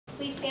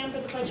Please stand for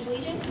the Pledge of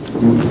Allegiance.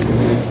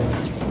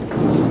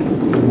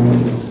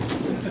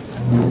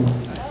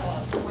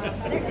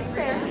 It's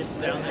there. It's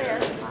there.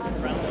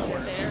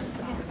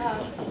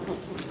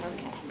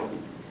 Okay.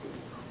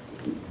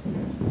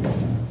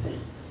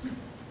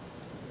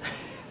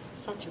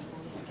 Such a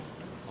voice.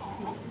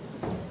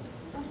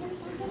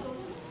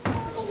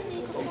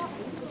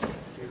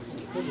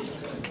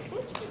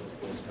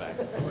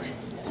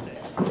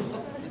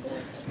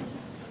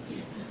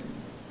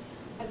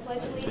 I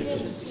pledge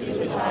allegiance to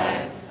the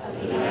flag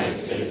of the United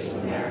States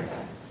of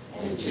America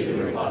and to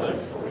the republic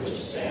for which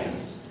it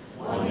stands,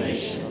 one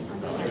nation,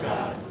 under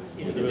God,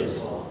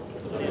 indivisible,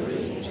 with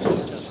liberty and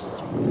justice for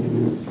all.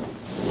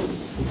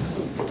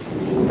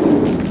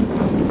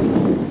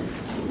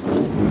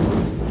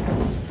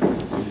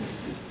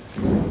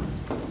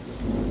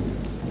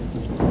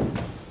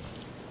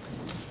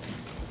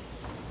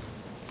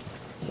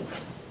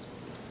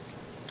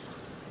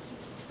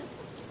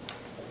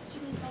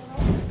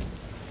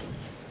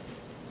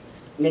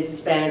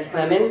 Mrs. Spanis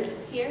Clemens.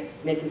 Here.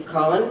 Mrs.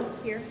 Cullen.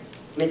 Here.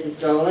 Mrs.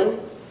 Dolan.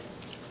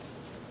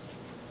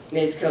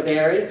 Ms.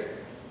 Kilberry.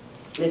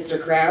 Mr.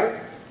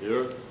 Kraus.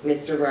 Here.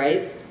 Mr.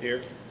 Rice.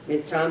 Here.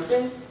 Ms.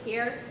 Thompson.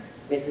 Here.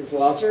 Mrs.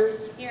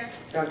 Walters. Here.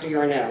 Dr.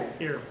 Yarnell.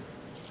 Here.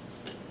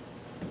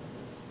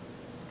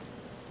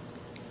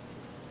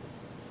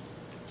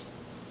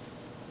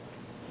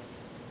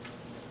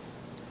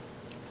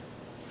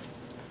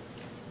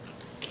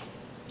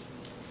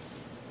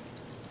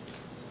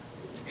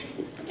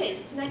 Okay,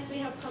 next we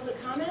have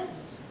public comment.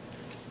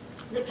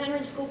 The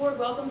Pennridge School Board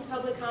welcomes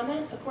public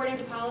comment. According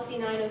to Policy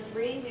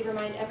 903, we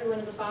remind everyone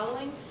of the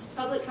following.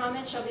 Public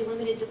comment shall be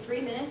limited to 3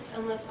 minutes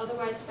unless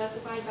otherwise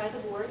specified by the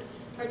board.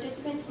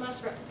 Participants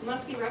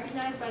must be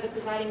recognized by the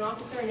presiding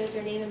officer and note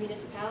their name and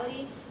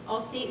municipality.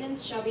 All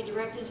statements shall be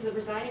directed to the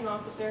presiding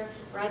officer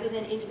rather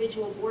than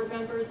individual board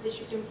members,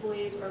 district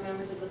employees, or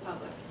members of the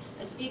public.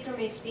 A speaker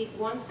may speak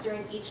once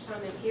during each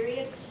comment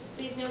period.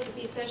 Please note that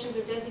these sessions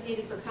are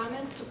designated for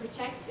comments to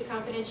protect the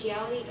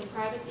confidentiality and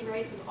privacy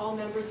rights of all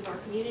members of our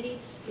community.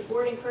 The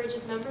board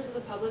encourages members of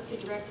the public to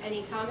direct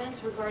any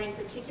comments regarding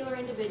particular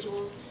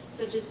individuals,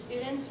 such as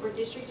students or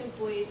district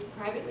employees,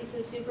 privately to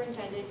the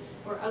superintendent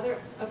or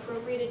other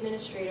appropriate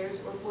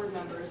administrators or board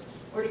members,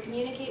 or to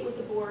communicate with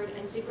the board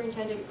and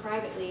superintendent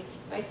privately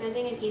by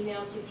sending an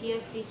email to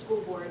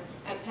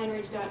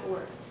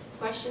psdschoolboard@pennridge.org.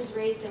 Questions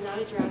raised and not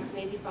addressed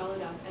may be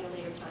followed up at a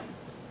later time.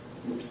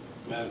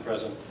 Madam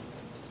President,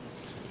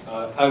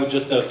 I would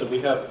just note that we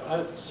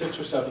have 6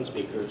 or 7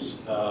 speakers,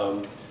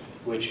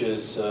 which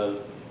is a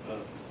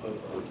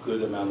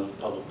good amount of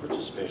public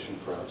participation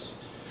for us.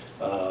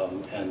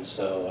 And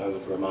so I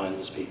would remind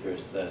the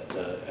speakers that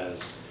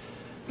as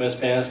Ms.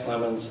 Spanis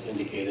Clemens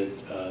indicated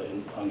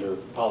under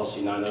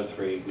Policy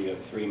 903, we have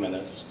 3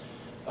 minutes.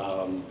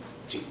 To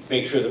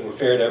make sure that we're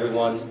fair to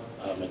everyone,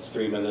 it's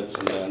 3 minutes,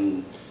 and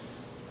then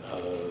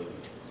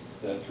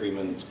that 3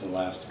 minutes can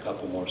last a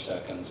couple more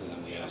seconds, and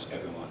then we ask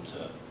everyone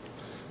to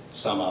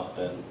sum up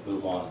and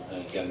move on.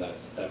 And again, that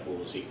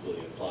rule is equally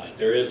applied.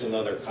 There is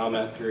another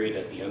comment period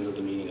at the end of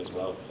the meeting as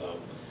well, so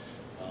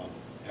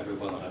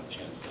everyone will have a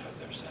chance to have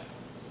their say.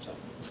 So,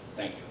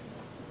 thank you.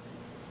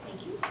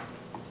 Thank you.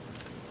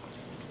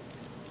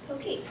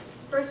 Okay,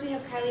 first we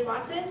have Kylie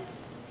Watson.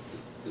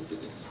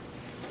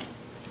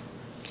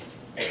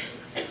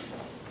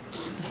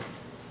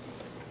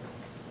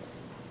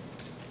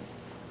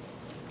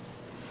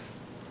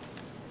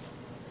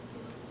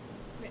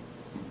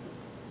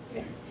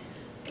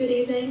 Good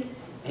evening.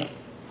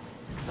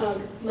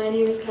 My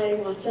name is Kylie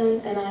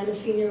Watson, and I'm a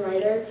senior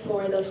writer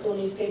for the school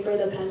newspaper,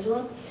 The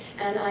Pendulum,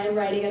 and I am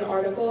writing an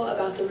article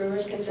about the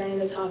rumors concerning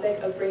the topic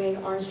of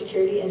bringing armed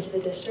security into the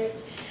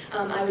district.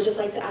 I would just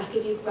like to ask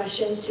a few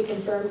questions to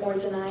confirm or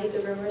deny the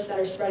rumors that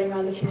are spreading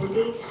around the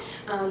community.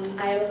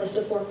 I have a list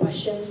of 4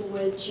 questions.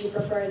 Would you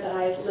prefer that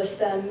I list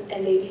them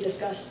and they be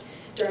discussed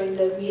during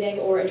the meeting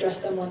or address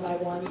them one by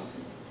one?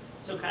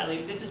 So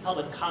Kylie, this is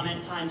public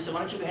comment time, so why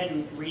don't you go ahead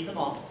and read them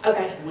all.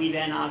 Okay. We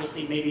then,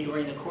 obviously, maybe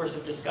during the course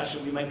of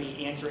discussion, we might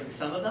be answering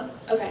some of them.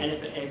 Okay. And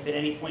if at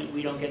any point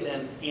we don't get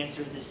them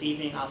answered this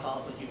evening, I'll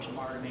follow up with you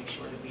tomorrow to make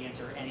sure that we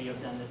answer any of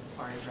them that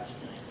aren't addressed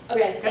tonight.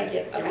 Okay, thank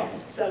you. Okay,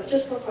 so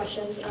just 4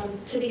 questions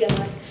to begin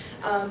with.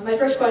 My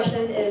first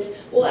question is,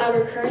 will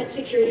our current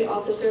security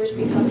officers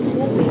become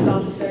school police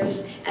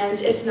officers? And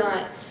if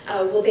not,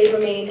 will they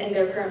remain in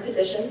their current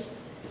positions?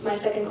 My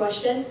second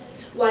question,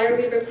 why are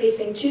we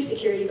replacing 2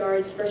 security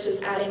guards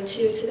versus adding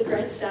 2 to the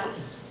current staff?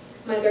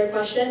 My third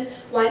question,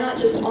 why not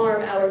just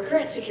arm our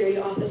current security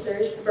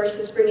officers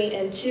versus bringing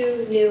in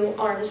 2 new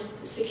armed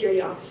security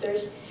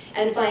officers?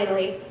 And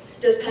finally,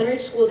 does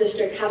Pennridge School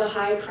District have a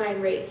high crime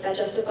rate that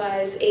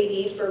justifies a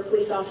need for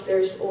police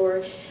officers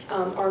or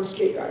armed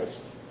security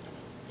guards?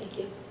 Thank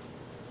you.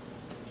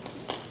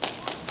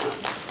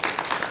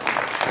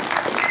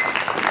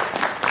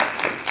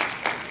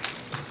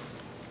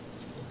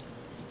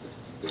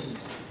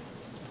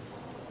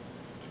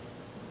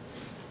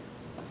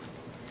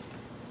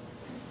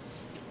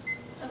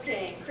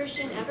 Okay,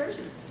 Christian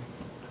Evers.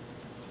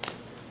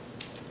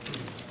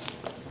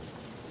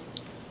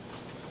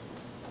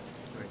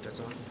 That's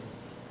on.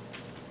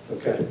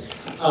 Okay.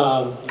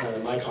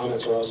 My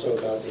comments are also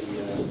about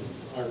the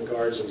armed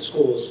guards in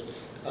schools.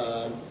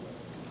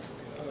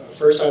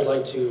 First, I'd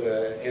like to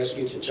ask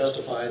you to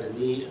justify the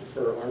need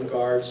for armed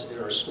guards in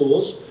our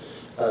schools.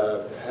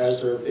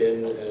 Has there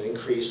been an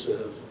increase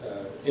of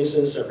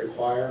incidents that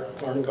require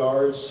armed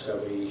guards?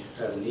 Have we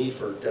had a need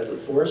for deadly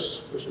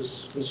force, which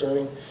is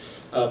concerning?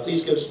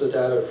 Please give us the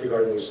data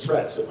regarding these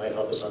threats that might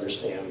help us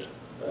understand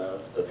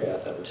the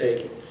path that we're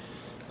taking.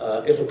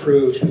 If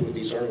approved, who would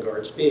these armed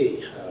guards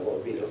be? What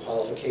would be their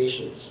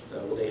qualifications?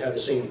 Will they have the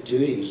same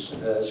duties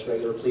as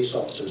regular police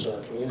officers in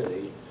our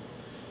community?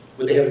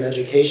 Would they have an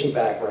education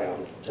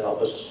background to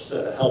help us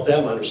help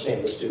them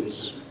understand the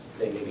students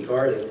they may be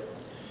guarding?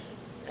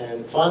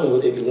 And finally,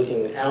 would they be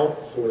looking out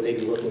or would they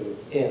be looking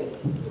in,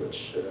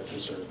 which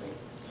concerns me.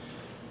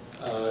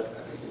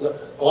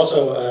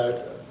 Also,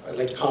 I'd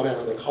like to comment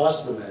on the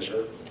cost of the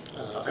measure.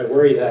 I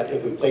worry that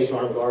if we place an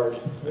armed guard,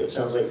 it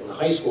sounds like in the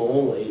high school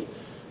only,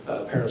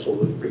 parents will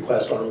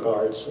request armed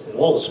guards in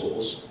all the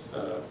schools.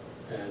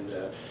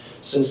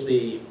 Since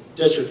the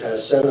district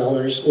has 7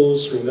 elementary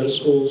schools, 3 middle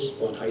schools,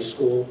 1 high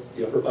school,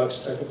 the Upper Bucks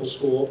Technical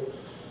School,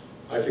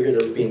 I figured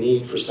there would be a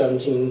need for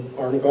 17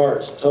 armed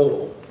guards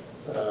total.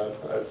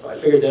 I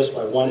figured this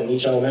by 1 in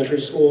each elementary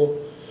school,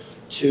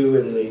 2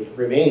 in the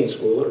remaining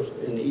school, or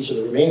in each of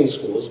the remaining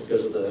schools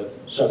because of the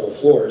several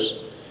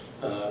floors.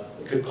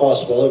 It could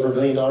cost well over $1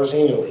 million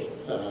annually.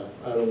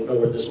 I don't know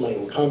where this money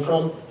will come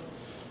from.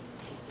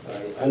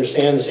 I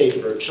understand the safety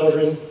of our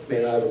children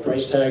may not have a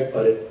price tag,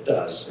 but it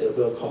does. It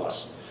will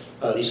cost.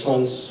 Will these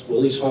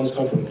funds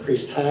come from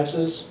increased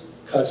taxes,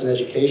 cuts in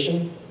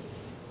education,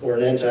 or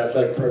an end to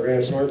athletic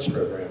programs and arts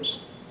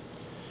programs?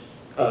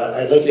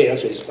 I'd like you to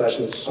answer these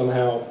questions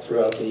somehow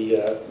throughout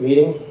the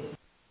meeting.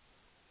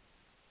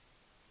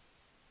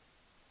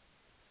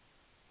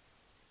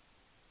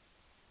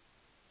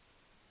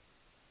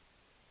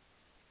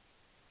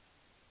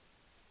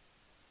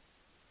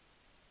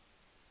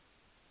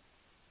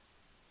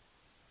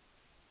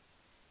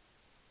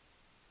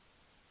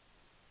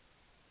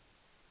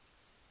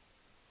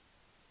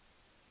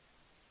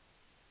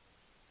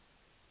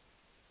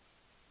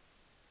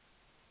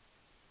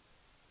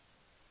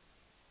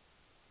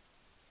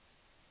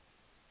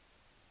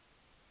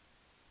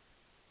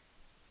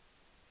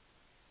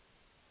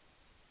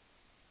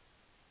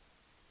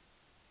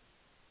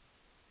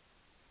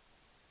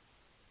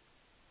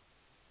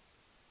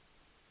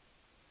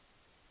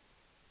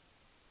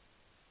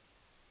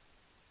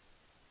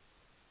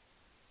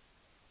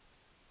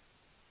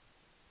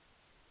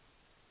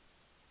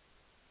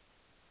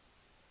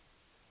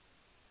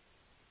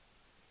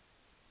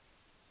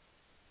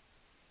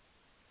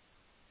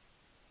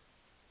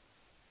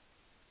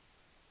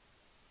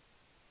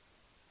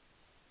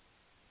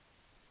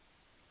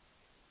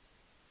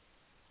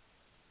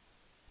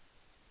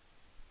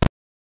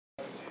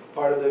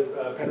 Part of the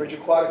Pennridge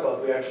Aquatic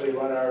Club, we actually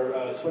run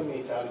our swim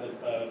meets out of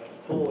the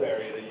pool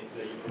area that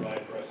you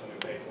provide for us and we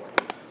pay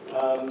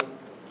for.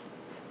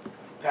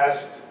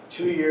 Past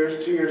 2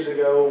 years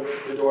ago,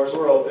 the doors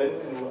were open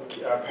and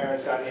our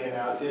parents got in and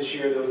out. This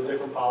year there was a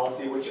different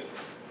policy, which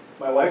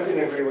my wife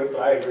didn't agree with,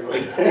 but I agree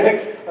with,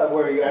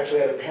 where you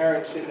actually had a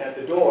parent sitting at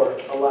the door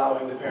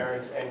allowing the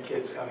parents and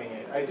kids coming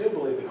in. I do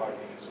believe in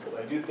hardening the school.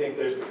 I do think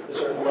there's a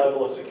certain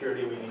level of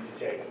security we need to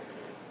take.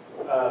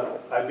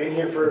 I've been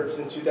here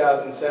since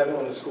 2007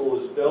 when the school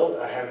was built.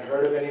 I haven't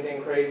heard of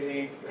anything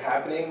crazy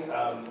happening.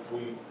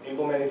 We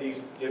implemented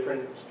these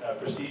different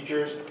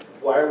procedures.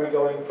 Why are we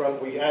going from,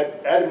 we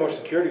added more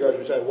security guards,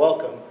 which I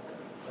welcome.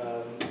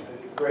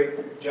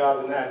 Great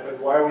job in that, but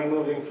why are we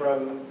moving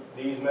from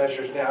these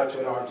measures now to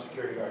an armed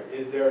security guard?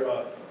 Is there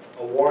a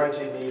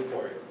warranted need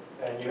for it?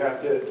 And you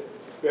have to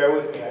bear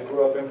with me. I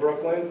grew up in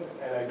Brooklyn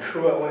and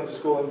I went to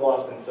school in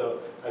Boston, so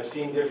I've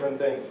seen different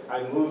things.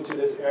 I moved to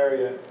this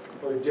area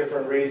for a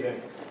different reason,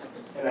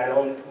 and I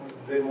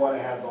didn't want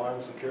to have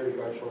armed security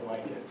guards for my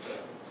kids.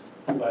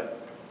 So. But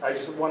I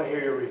just want to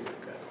hear your reason.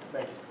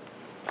 Thank you.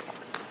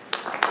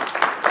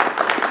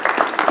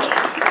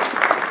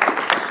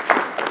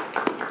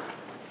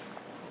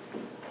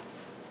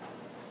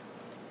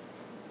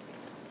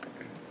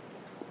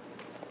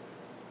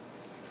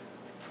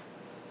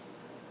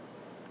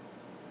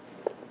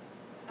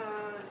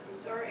 I'm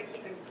sorry, I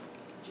can't.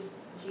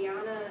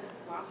 Gianna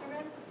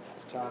Wasserman?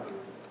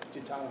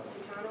 Gitano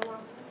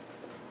Wasserman?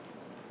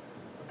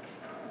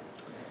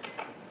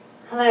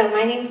 Hello,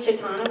 my name is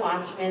Jatana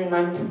Wasserman, and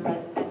I'm from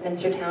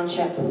Bedminster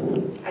Township.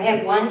 I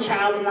have 1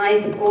 child in the high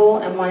school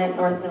and 1 at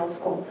North Middle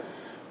School.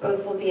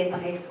 Both will be at the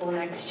high school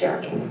next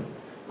year.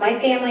 My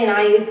family and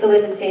I used to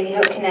live in Sandy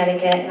Hook,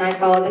 Connecticut, and I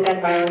followed the gun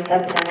violence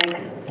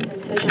epidemic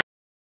since the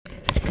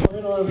a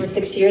little over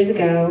 6 years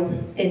ago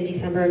in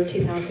December of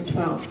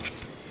 2012.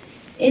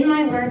 In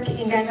my work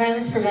in gun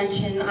violence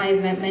prevention,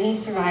 I've met many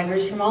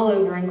survivors from all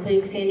over,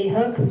 including Sandy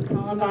Hook,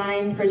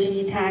 Columbine,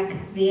 Virginia Tech,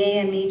 the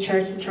AME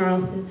Church in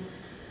Charleston,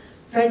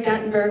 Fred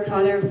Guttenberg,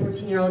 father of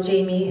 14-year-old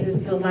Jamie, who was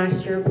killed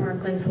last year in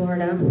Parkland,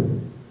 Florida,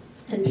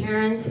 and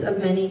parents of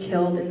many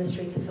killed in the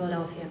streets of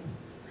Philadelphia.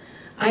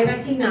 I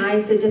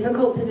recognize the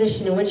difficult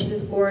position in which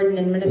this board and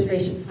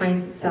administration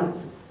finds itself.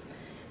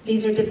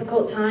 These are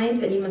difficult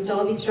times, and you must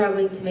all be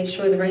struggling to make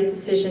sure the right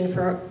decision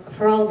for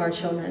all of our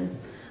children.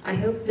 I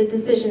hope the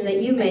decision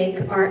that you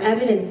make are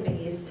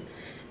evidence-based,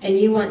 and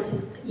you want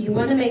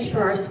to make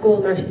sure our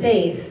schools are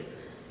safe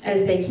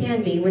as they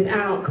can be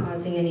without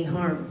causing any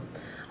harm.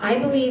 I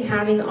believe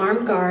having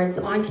armed guards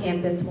on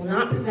campus will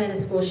not prevent a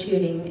school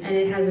shooting, and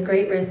it has a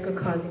great risk of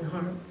causing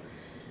harm.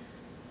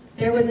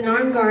 There was an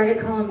armed guard at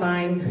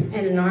Columbine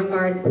and an armed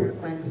guard at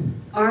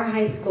Brooklyn. Our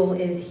high school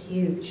is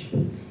huge.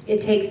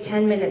 It takes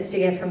 10 minutes to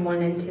get from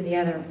one end to the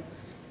other.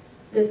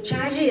 The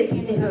tragedy at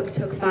Sandy Hook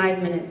took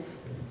 5 minutes,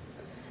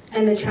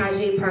 and the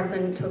tragedy at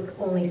Parkland took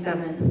only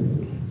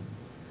 7.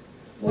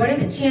 What are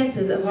the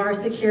chances of our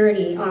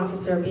security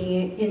officer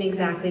being in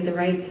exactly the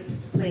right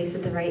place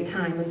at the right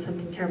time when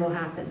something terrible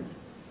happens?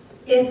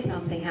 If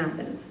something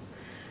happens.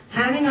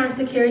 Having our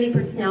security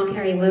personnel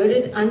carry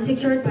loaded,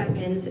 unsecured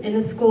weapons in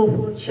a school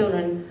full of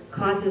children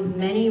causes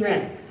many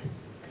risks.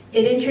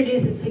 It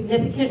introduces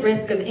significant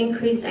risk of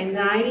increased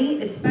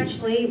anxiety,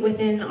 especially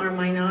within our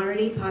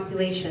minority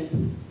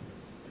population.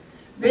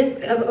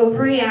 Risk of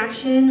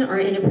overreaction or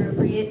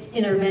inappropriate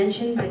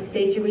intervention by a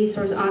safety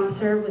resource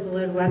officer with a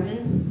loaded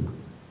weapon.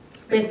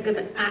 Risk of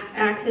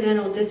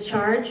accidental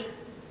discharge.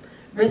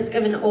 Risk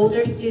of an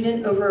older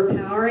student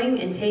overpowering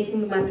and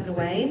taking the weapon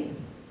away.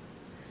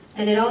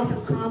 And it also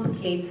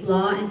complicates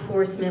law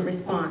enforcement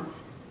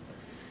response.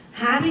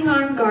 Having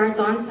armed guards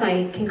on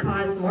site can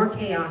cause more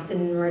chaos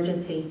in an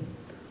emergency.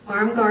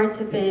 Armed guards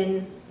have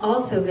been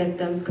also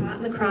victims caught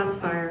in the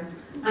crossfire,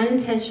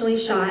 unintentionally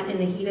shot in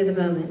the heat of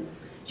the moment.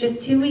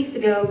 Just 2 weeks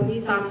ago, a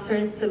police officer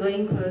in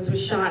civilian clothes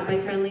was shot by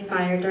friendly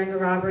fire during a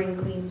robbery in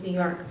Queens, New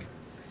York.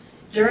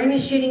 During a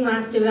shooting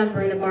last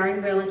November at a bar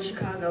and grill in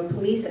Chicago,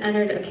 police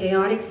entered a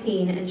chaotic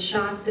scene and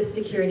shot the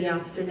security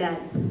officer dead.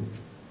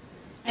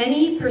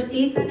 Any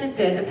perceived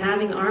benefit of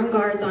having armed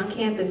guards on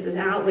campus is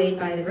outweighed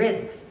by the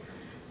risks.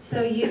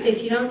 So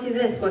if you don't do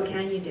this, what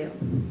can you do?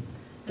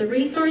 The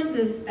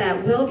resources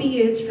that will be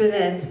used for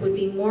this would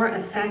be more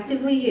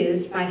effectively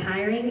used by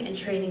hiring and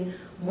training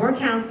more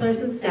counselors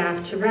and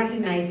staff to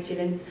recognize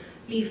students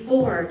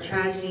before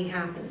tragedy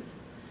happens.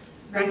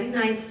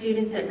 Recognize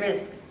students at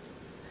risk.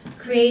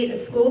 Create a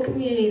school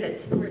community that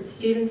supports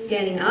students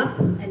standing up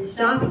and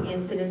stopping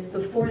incidents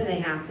before they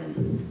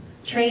happen.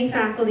 Train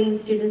faculty and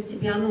students to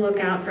be on the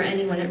lookout for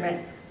anyone at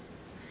risk.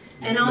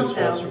 And also,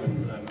 Ms.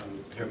 Wasserman, I'm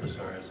terribly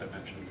sorry, as I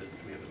mentioned, that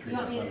we have a 3-minute You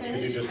want me to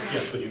limit. finish?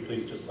 Yes, would you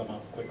please just sum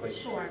up quickly?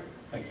 Sure.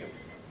 Thank you.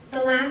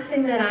 The last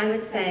thing that I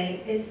would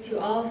say is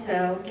to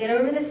also get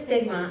over the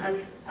stigma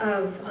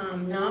of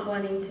not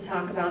wanting to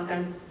talk about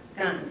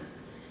guns.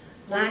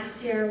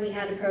 Last year, we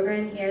had a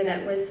program here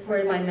that was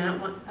supported by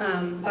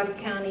Bucks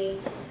County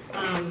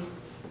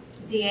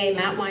DA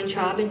Matt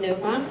Weintraub and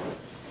NOVA,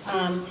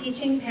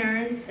 teaching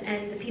parents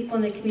and the people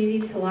in the community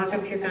to lock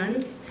up your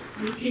guns.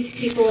 We teach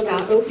people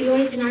about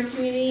opioids in our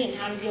community and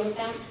how to deal with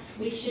them.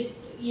 We should,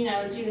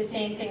 do the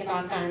same thing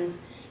about guns.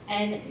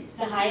 And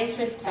the highest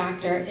risk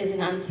factor is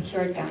an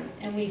unsecured gun,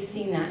 and we've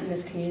seen that in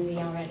this community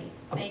already.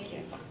 Thank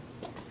you.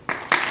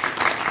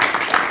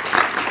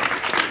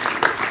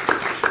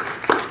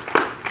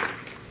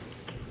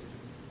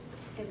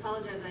 I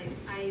apologize,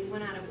 I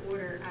went out of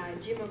order.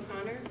 Jim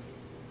O'Connor.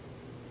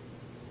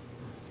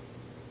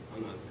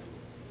 I'm not.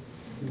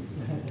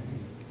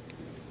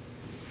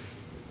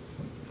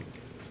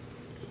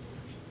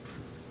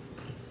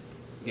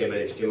 Yeah, my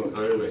name is Jim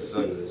O'Connor. My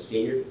son is a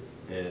senior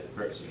at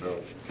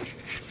Perkins-Borough.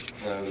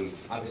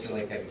 Obviously,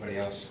 like everybody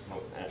else,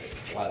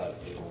 a lot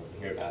of people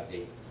hear about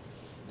the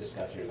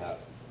discussion about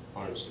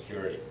armed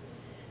security.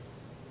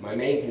 My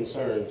main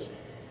concerns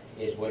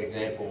is what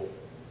example,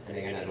 and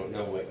again, I don't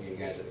know what you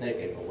guys are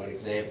thinking, but what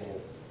example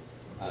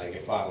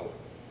you're following.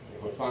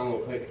 If we're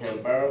following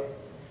Quakertown Borough,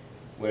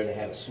 where they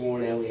have a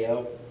sworn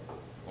LEO,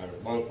 or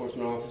law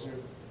enforcement officer,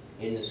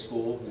 in the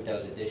school who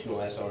does additional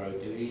SRO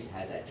duties,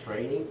 has that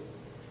training,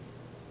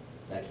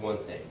 that's one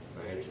thing.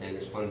 I understand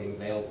there's funding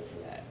available for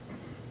that.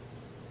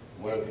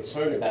 What I'm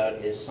concerned about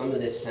is some of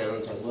this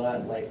sounds a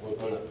lot like we're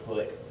going to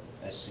put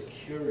a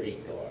security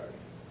guard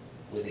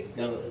with a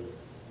gun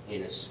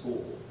in a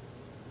school.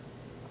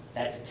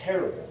 That's a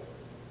terrible,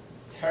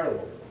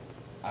 terrible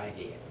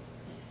idea.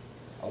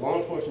 A law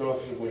enforcement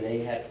officer, when they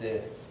have to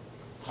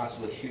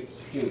possibly shoot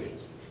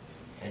humans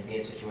and be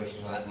in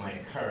situations where that might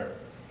occur,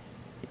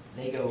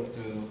 they go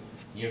through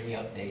yearly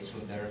updates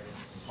with their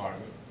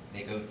department.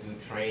 They go through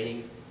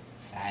training,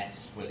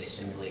 FATs, where they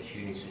simulate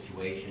shooting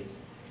situations,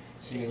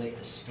 simulate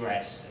the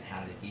stress and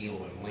how to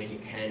deal and when you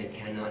can and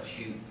cannot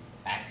shoot,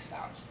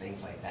 backstops,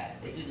 things like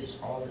that. They do this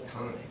all the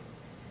time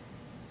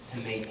to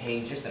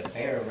maintain just a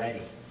bare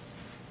ready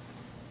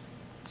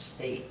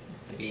state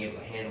to be able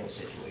to handle a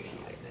situation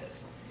like this.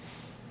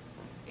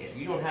 If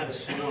you don't have a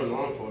sworn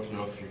law enforcement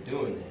officer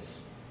doing this,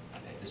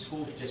 if the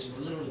school's just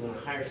literally going to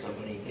hire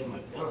somebody and give them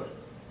a gun,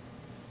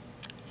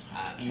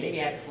 maybe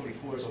Act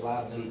 44 has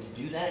allowed them to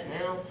do that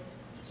now,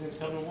 since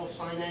Governor Wolf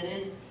signed that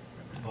in,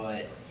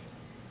 but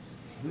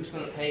who's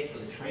going to pay for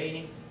the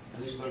training?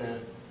 Who's going to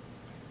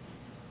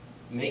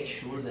make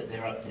sure that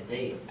they're up to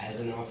date as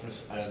a law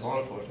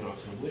enforcement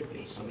officer would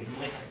be. Somebody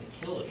who might have to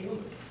kill a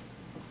human.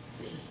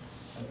 This is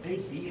a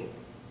big deal.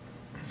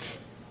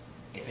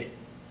 If it,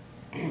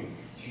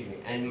 excuse me,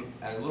 and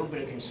a little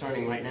bit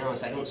concerning right now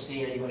is I don't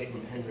see anybody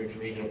from Pennridge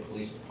Regional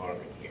Police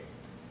Department here,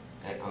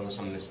 unless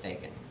I'm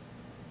mistaken.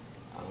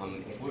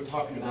 If we're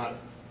talking about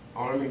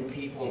arming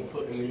people and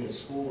putting them in the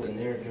school in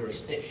their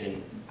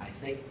jurisdiction, I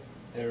think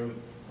their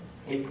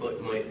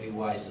input might be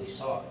wisely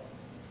sought.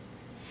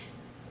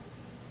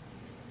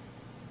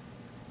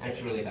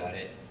 That's really about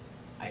it.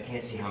 I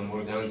can't see how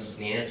more guns is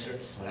the answer,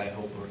 but I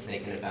hope we're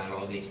thinking about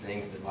all these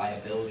things, the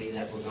liability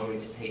that we're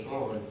going to take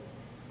on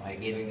by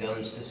giving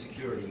guns to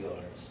security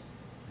guards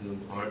who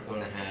aren't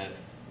going to have,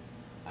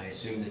 I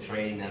assume, the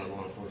training that a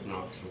law enforcement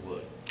officer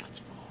would. That's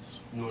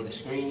false. Nor the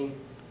screening,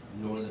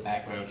 nor the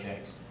background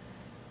checks,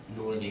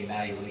 nor the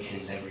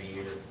evaluations every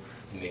year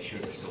to make sure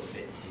they're still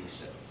fit to do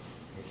so.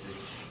 It's a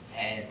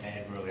bad,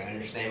 bad road. I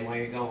understand why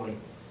you're going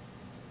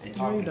and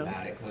talking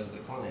about it because of the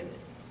climate.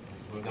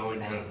 We're going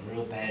down a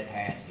real bad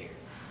path here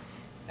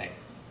that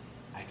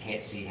I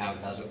can't see how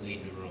it doesn't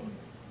lead to ruin.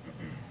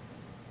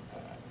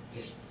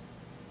 Just,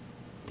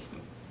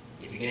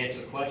 if you can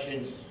answer the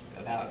questions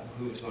about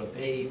who it's going to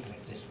be,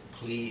 just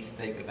please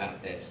think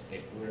about this.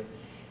 If we're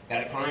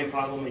got a crime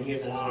problem in here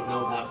that I don't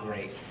know about,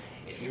 great.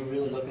 If you're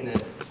really looking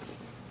to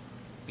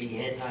be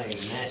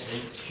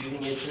anti-mass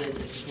shooting incident,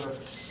 it's not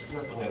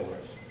the way it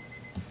works.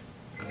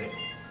 Okay.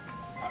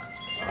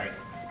 Sorry.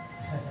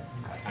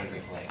 I'm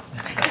going to play.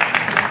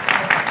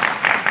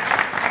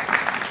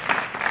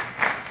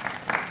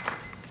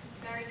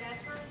 Barry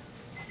Casper?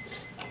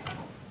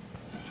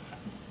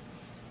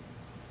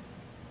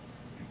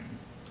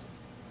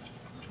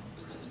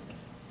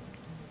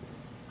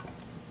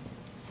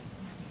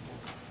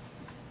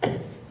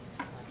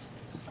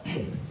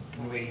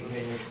 I'm waiting for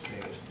you to say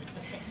this.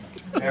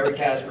 Barry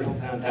Casper,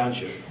 Hilltown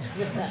Township.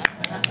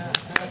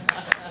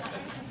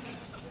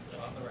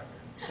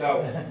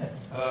 So,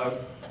 a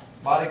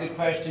lot of good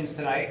questions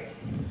tonight.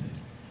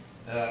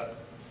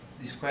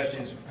 These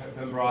questions have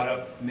been brought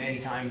up many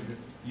times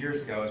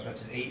years ago, as much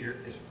as 8 years,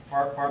 as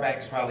far back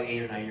as probably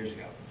 8 or 9 years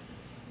ago.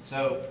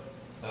 So,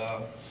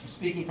 I'm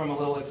speaking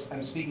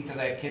because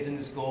I have kids in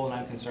the school and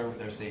I'm concerned with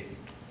their safety.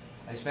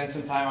 I spent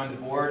some time on the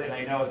board and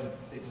I know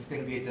it's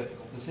going to be a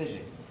difficult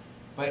decision.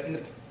 But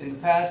in the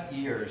past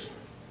years,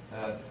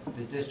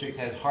 the district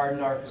has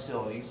hardened our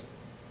facilities.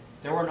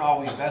 There weren't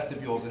always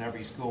vestibules in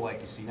every school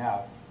like you see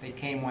now. They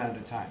came one at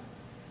a time.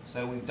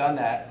 So we've done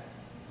that,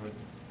 or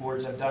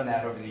boards have done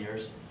that over the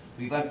years.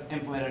 We've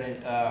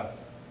implemented an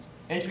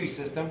entry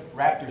system,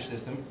 Raptor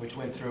system, which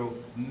went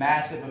through a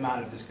massive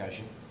amount of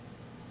discussion.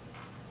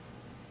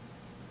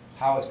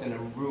 How it's going to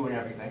ruin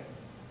everything,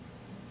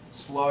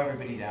 slow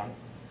everybody down.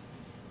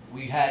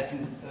 We had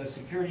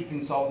security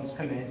consultants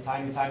come in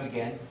time and time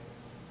again.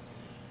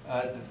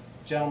 The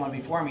gentleman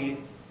before me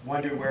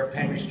wondered where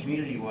Pennridge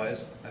community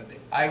was.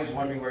 I was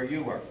wondering where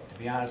you were, to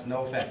be honest,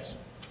 no offense.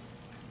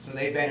 So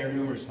they've been here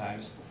numerous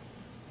times.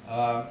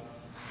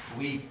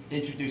 We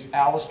introduced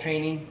ALICE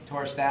training to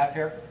our staff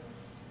here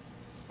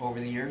over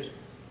the years.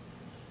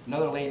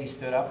 Another lady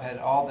stood up, had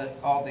all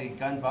the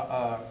gun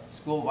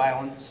school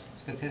violence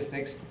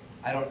statistics.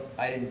 I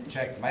didn't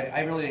check them.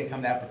 I really didn't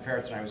come that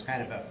prepared tonight. It was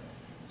kind of a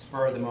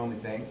spur of the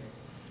moment thing.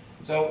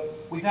 So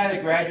we've had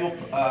a gradual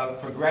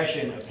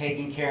progression of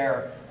taking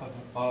care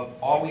of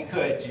all we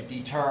could to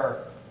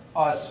deter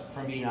us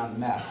from being on the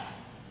map.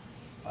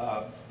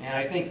 And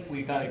I think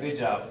we've done a good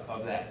job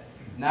of that.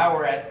 Now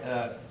we're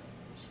at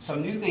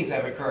some new things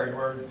have occurred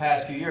where in the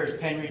past few years,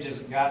 Pennridge has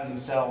gotten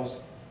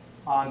themselves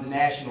on the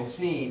national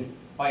scene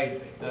by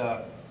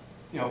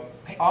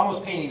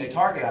almost painting a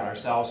target on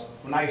ourselves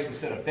when I used to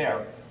sit up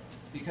there,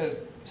 because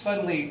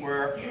suddenly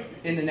we're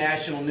in the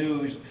national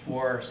news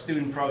for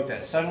student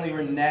protests. Suddenly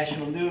we're in the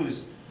national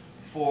news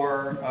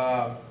for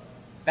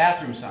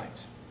bathroom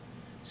signs.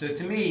 So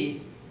to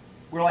me,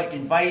 we're like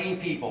inviting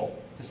people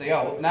to say,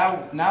 oh,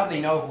 well, now they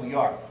know who we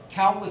are.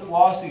 Countless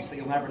lawsuits that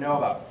you'll never know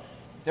about.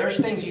 There's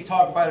things you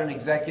talk about in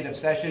executive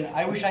session.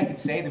 I wish I could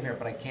say them here,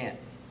 but I can't.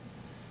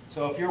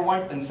 So if you're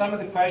and some of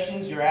the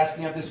questions you're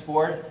asking of this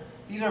board,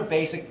 these are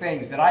basic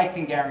things that I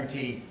can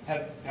guarantee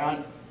have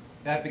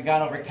been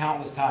gone over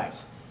countless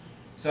times.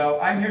 So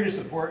I'm here to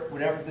support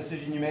whatever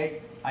decision you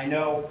make. I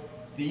know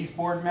these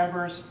board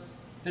members,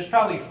 there's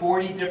probably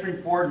 40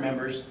 different board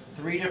members,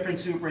 3 different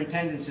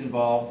superintendents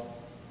involved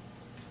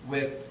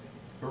with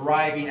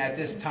arriving at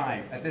this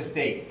time, at this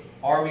date.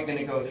 Are we going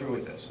to go through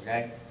with this,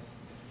 okay?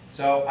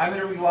 So I'm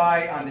going to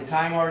rely on the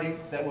time already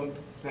that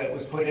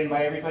was put in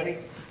by everybody,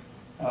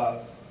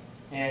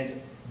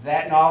 and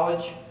that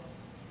knowledge.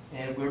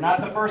 And we're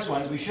not the first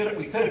ones. We could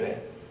have been.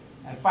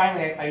 And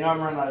finally, I know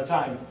I'm running out of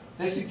time.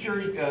 This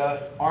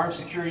armed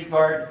security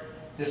guard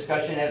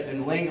discussion has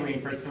been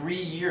lingering for 3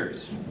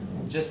 years.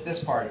 Just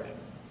this part of it,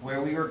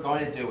 where we were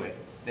going to do it.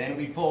 Then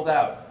we pulled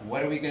out.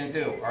 What are we going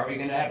to do? Are we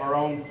going to have our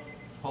own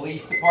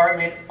police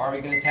department? Are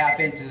we going to tap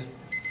into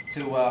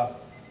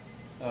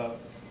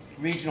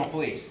regional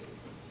police?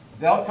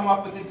 They'll come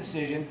up with a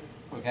decision,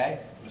 okay?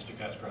 Mr.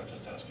 Casper, I'll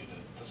just ask you to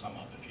to sum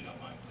up, if you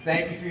don't mind, please.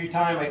 Thank you for your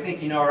time. I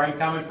think you know where I'm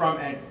coming from,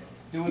 and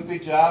do a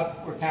good job.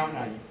 We're counting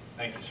on you.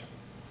 Thank you, sir.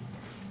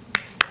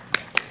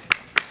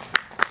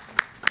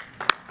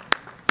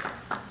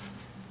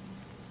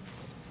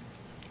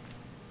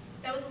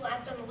 That was the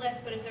last on the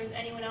list, but if there's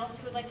anyone else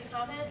who would like to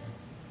comment?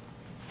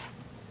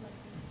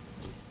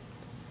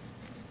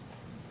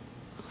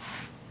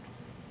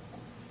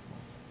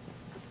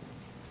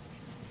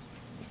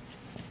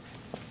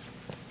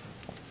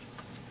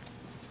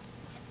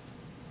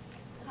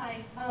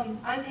 Hi,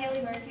 I'm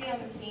Haley Murphy.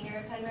 I'm a senior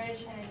at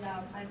Pennridge, and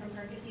I'm from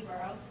Percy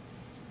Borough.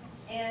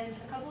 And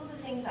a couple of the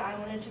things that I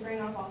wanted to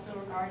bring up also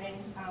regarding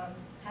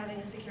having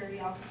a security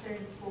officer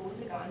in school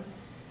with a gun.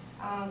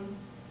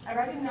 I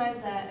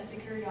recognize that a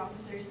security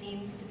officer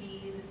seems to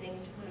be the thing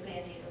to put a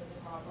Band-Aid over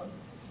the problem,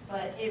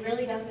 but it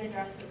really doesn't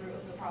address the root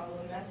of the problem,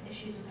 and that's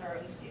issues with our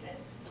own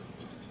students.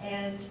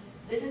 And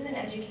this is an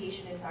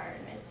education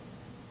environment.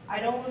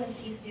 I don't want to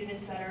see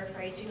students that are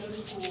afraid to go to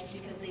school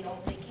because they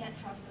can't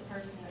trust the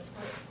person that's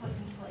put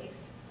in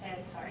place.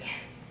 And sorry.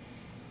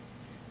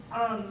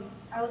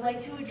 I would like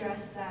to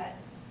address that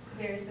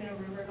there's been a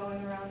rumor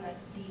going around that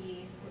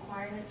the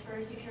requirements for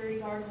a security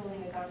guard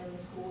holding a gun in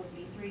the school would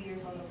be 3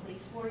 years on the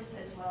police force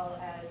as well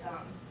as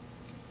a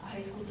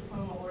high school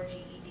diploma or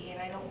GED.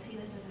 And I don't see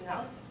this as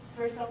enough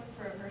for a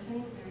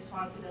person with the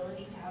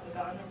responsibility to have a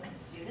gun around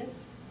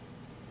students.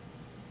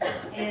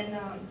 And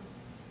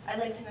I'd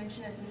like to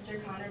mention, as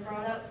Mr. Connor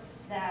brought up,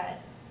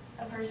 that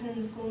a person in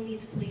the school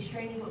needs police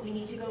training, but we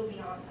need to go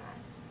beyond that.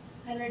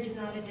 Pennridge is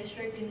not a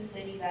district in the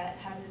city that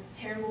has a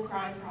terrible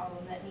crime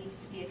problem that needs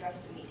to be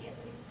addressed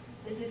immediately.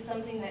 This is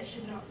something that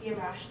should not be a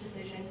rash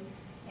decision,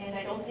 and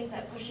I don't think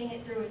that pushing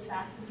it through as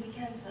fast as we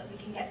can so that we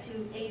can get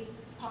to a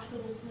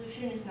possible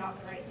solution is not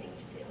the right thing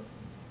to do.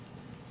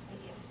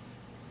 Thank you.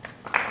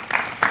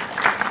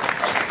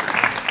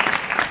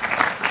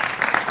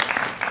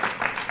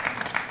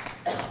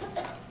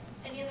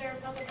 Any other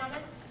public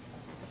comments?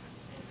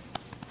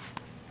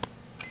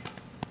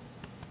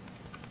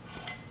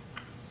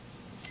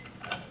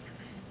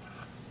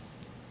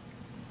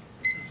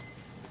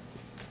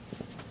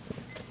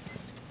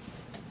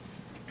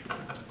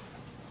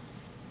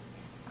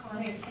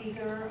 Connie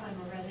Seeger, I'm a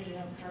resident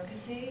of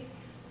Percy.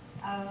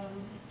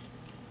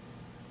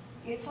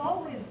 It's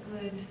always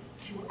good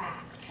to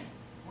act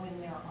when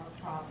there are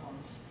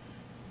problems,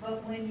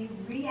 but when you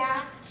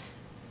react,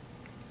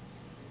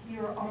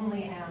 you're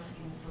only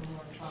asking for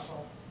more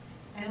trouble.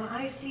 And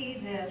I see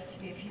this,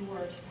 if you were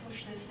to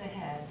push this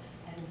ahead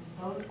and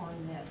vote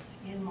on this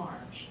in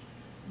March,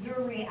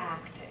 you're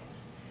reacting.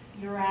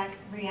 You're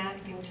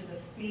reacting to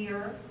the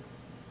fear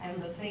and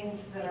the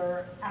things that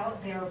are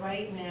out there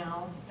right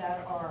now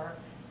that are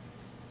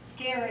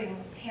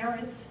scaring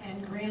parents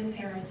and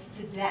grandparents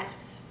to death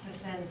to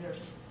send their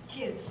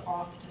kids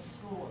off to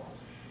school.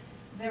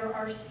 There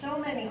are so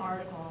many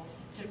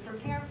articles. To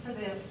prepare for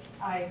this,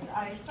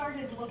 I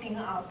started looking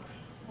up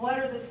what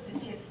are the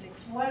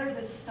statistics, what are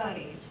the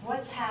studies,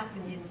 what's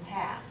happened in the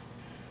past.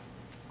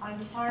 I'm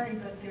sorry,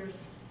 but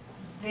there's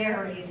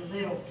very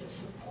little to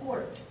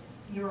support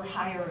your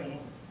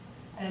hiring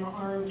an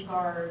armed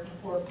guard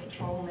or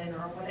patrolman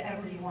or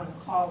whatever you want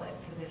to call it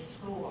for this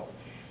school.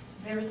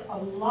 There's a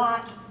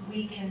lot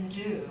we can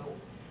do.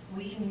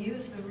 We can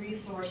use the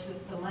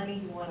resources, the money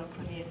you want to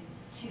put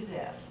into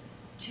this,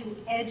 to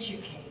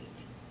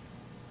educate.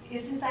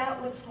 Isn't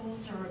that what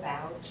schools are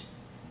about?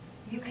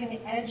 You can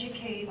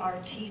educate our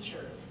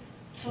teachers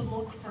to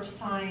look for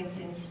signs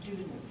in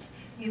students.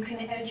 You can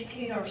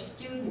educate our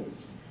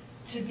students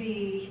to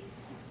be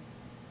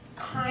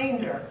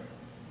kinder,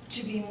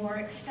 to be more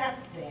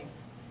accepting,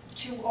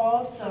 to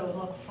also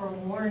look for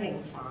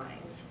warning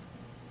signs.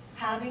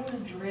 Having the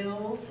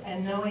drills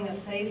and knowing a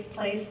safe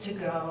place to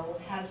go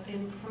has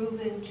been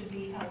proven to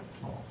be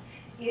helpful.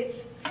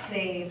 It's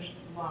saved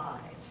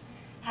lives.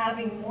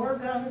 Having more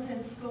guns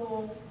in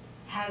school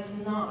has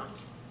not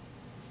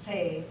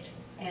saved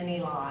any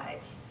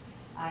lives.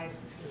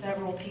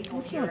 Several people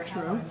here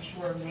have, I'm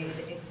sure, made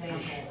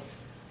examples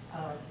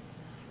of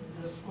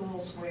the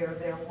schools where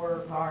there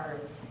were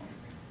guards.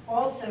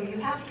 Also, you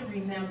have to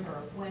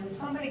remember, when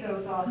somebody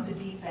goes off the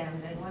deep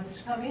end and wants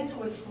to come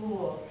into a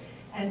school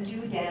and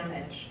do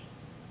damage,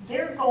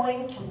 they're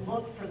going to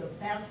look for the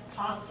best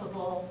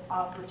possible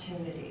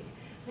opportunity.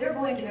 They're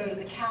going to go to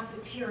the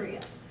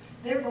cafeteria.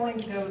 They're going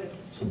to go to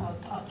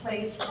a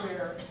place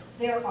where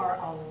there are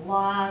a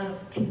lot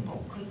of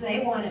people because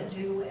they want to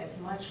do as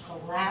much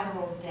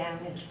collateral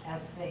damage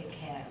as they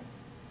can.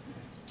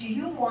 Do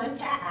you want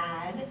to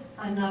add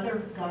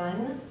another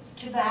gun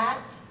to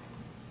that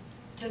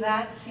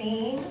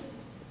scene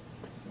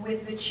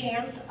with the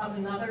chance of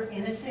another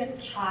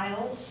innocent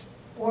child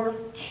or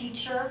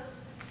teacher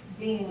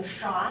being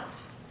shot?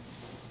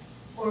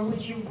 Or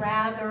would you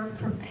rather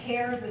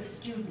prepare the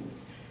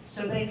students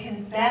so they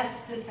can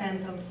best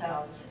defend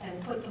themselves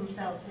and put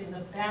themselves in the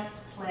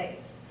best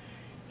place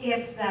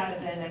if that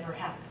event ever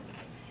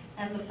happens?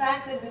 And the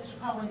fact that Mr.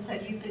 Collins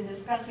said you've been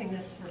discussing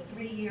this for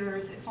 3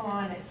 years, it's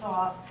on, it's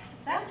off,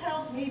 that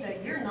tells me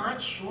that you're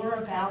not sure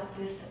about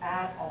this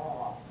at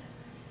all.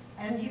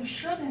 and you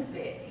shouldn't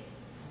be.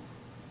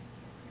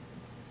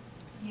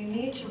 You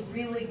need to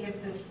really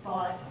give this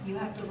thought. You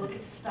have to look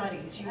at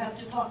studies. You have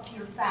to talk to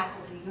your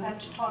faculty. You have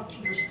to talk to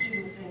your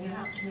students, and you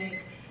have to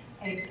make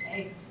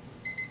a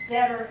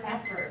better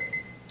effort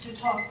to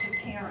talk to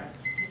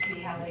parents to see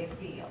how they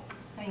feel.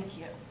 Thank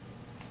you.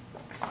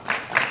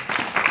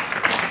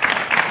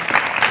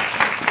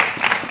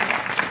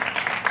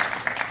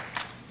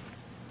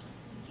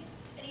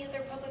 Any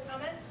other public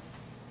comments?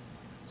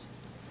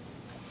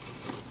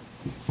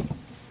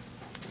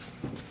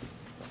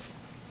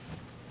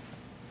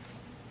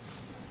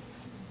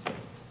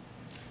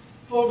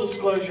 Full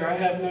disclosure, I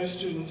have no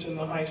students in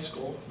the high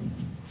school,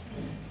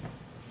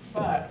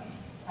 but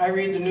I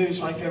read the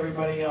news like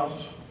everybody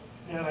else,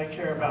 and I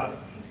care about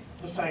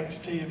the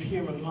sanctity of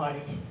human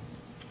life.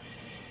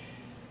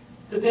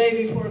 The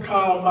day before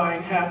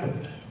Columbine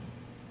happened,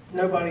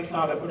 nobody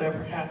thought it would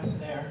ever happen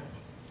there.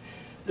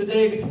 The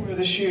day before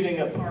the shooting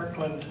at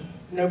Parkland,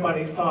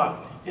 nobody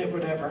thought it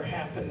would ever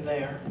happen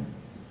there.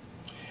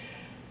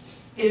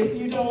 If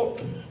you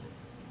don't,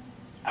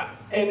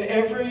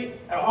 in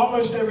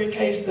almost every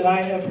case that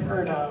I have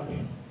heard of,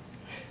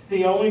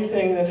 the only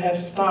thing that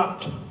has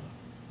stopped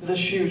the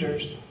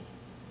shooters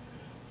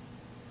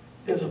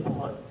is a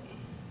bullet.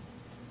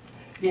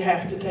 You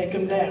have to take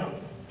them down.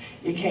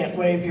 You can't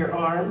wave your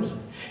arms.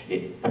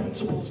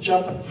 Principals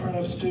jump in front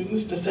of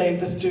students to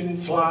save the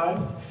students'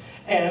 lives,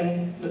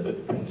 and the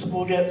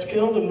principal gets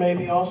killed, and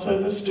maybe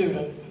also the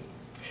student.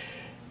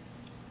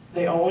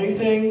 The only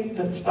thing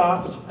that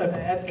stops a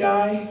bad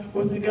guy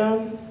with a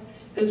gun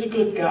is a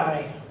good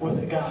guy with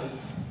a gun.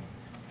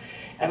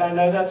 And I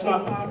know that's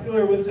not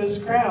popular with this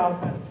crowd,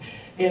 but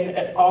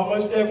in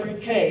almost every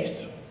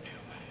case,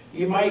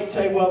 you might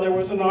say, well, there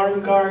was an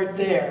armed guard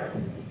there,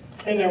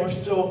 and there were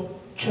still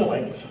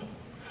killings.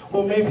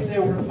 Well, maybe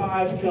there were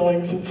 5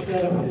 killings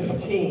instead of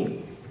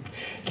 15.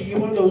 Do you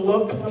want to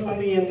look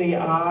somebody in the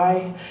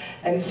eye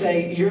and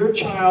say, your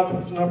child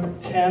was number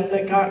 10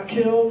 that got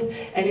killed,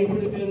 and he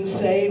would have been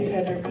saved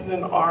had there been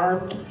an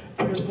armed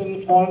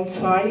person on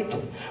site,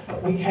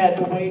 but we had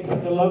to wait for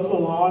the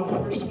local law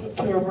enforcement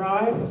to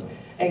arrive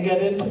and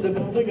get into the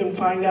building and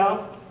find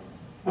out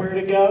where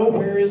to go,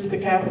 where is the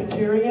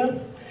cafeteria?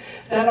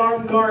 That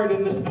armed guard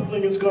in this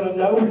building is going to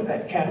know where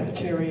that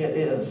cafeteria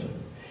is.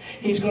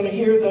 He's going to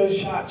hear those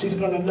shots. He's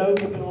going to know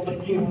the building.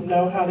 He will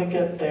know how to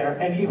get there,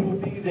 and he will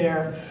be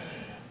there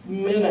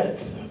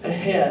minutes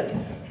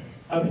ahead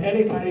of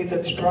anybody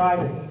that's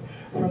driving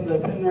from the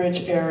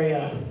Pennridge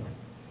area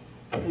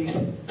police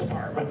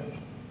department.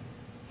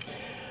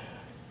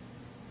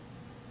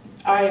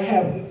 I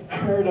have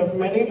heard of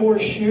many more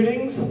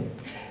shootings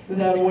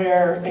than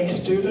where a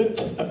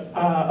student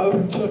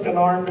overtook an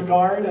armed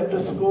guard at the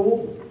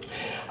school.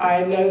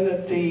 I know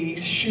that the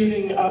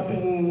shooting up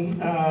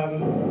in,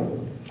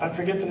 I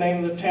forget the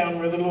name of the town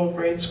where the little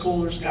grade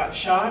schoolers got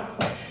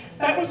shot,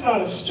 that was not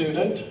a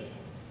student.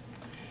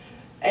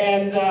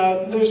 And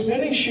there's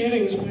many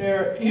shootings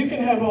where you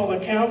can have all the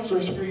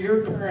counselors for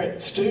your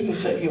current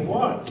students that you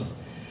want,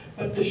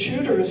 but the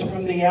shooter is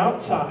from the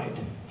outside.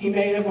 He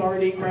may have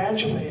already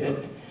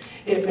graduated.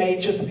 It may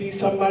just be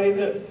somebody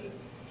that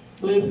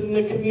lives in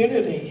the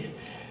community.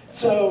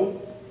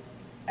 So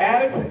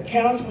adequate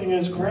counseling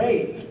is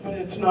great, but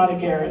it's not a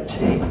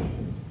guarantee.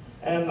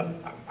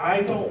 And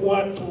I don't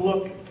want to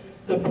look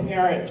the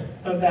parent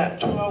of that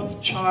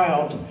 12th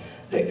child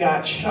that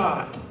got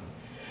shot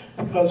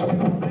because we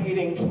were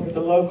waiting for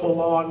the local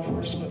law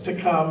enforcement to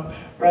come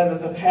rather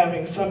than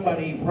having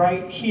somebody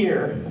right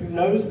here who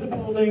knows the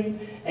building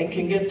and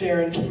can get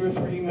there in 2 or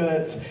 3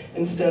 minutes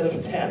instead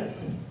of 10.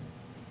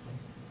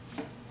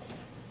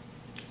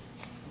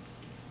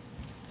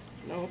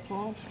 No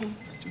applause? Too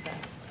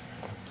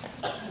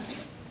bad.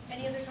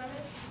 Any other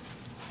comments?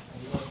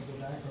 Do you want to go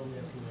back, or we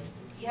have to wait?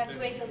 You have to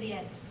wait till the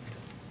end.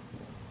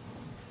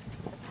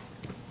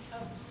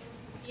 Oh,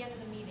 the end of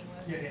the meeting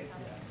was. Yeah.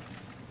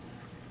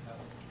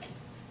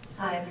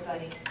 Hi,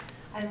 everybody.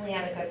 I'm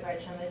Leanna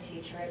Goodrich. I'm a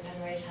teacher at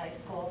Pennridge High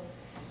School.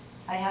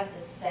 I have to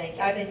thank,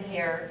 I've been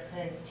here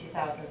since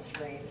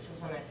 2003, which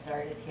was when I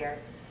started here.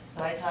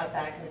 So I taught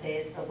back in the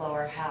days of the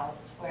lower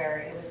house, where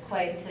it was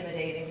quite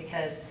intimidating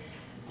because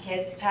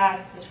kids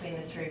passed between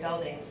the 3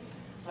 buildings.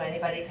 So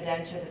anybody could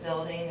enter the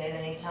building at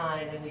any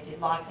time, and we did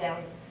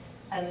lockdowns,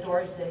 and the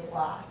doors didn't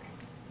lock.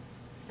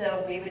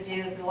 So we would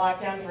do the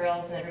lockdown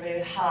drills, and everybody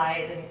would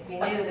hide, and we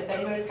knew that if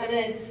anybody was coming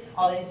in,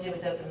 all they had to do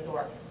was open the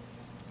door.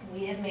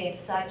 We have made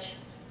such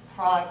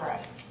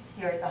progress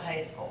here at the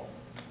high school.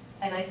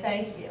 And I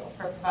thank you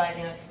for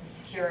providing us the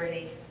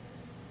security,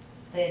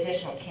 the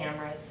additional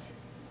cameras.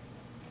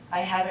 I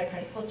have a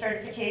principal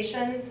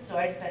certification, so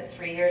I spent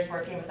 3 years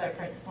working with our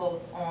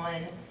principals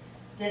on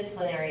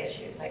disciplinary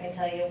issues. I can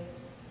tell you,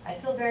 I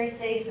feel very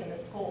safe in the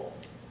school.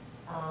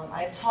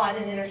 I've taught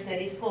in inner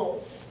city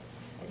schools.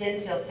 I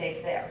didn't feel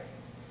safe there.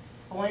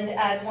 I wanted to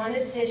add one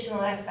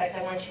additional aspect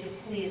I want you to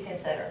please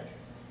consider.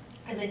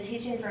 I've been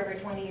teaching for over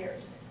 20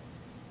 years.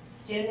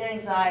 Student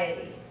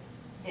anxiety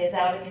is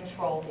out of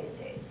control these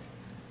days.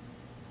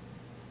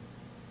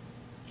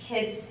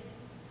 Kids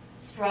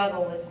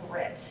struggle with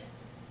grit.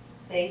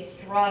 They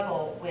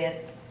struggle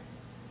with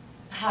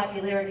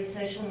popularity,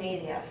 social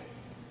media.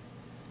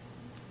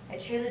 I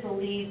truly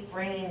believe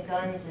bringing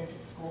guns into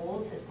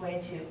schools is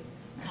going to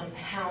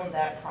compound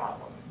that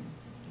problem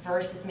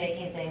versus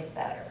making things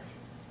better.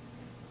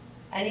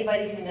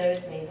 Anybody who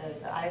knows me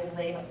knows that I would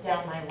lay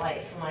down my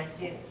life for my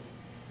students.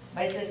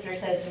 My sister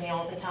says to me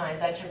all the time,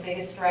 that's her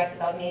biggest stress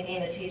about me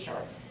being a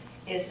teacher,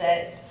 is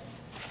that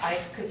I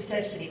could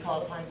potentially be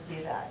called upon to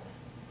do that.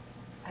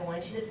 I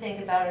want you to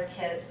think about our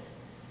kids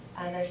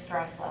and their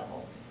stress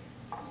level.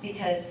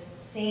 Because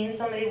seeing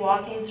somebody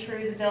walking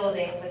through the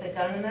building with a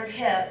gun in their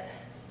hip,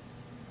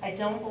 I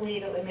don't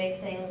believe it would make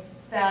things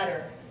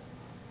better.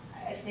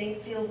 I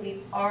feel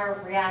we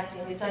are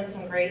reacting. We've done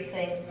some great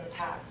things in the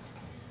past.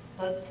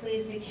 But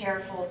please be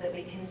careful that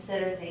we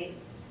consider the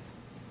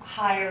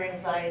higher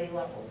anxiety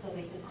levels that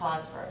we could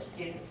cause for our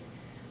students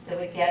that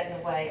would get in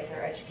the way of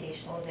their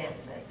educational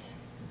advancement.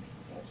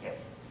 Thank you.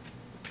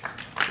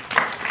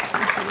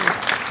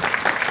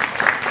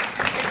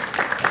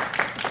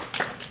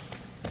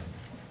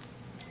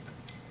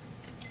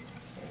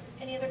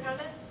 Any other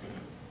comments?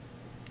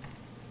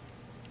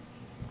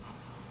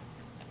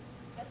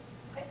 Yep.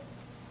 Okay.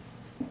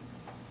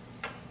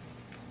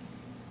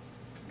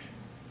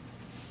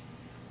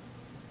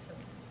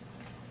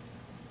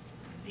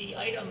 The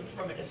item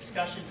from a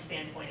discussion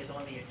standpoint is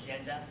on the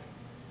agenda.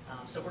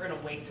 So we're going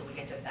to wait till we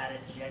get to that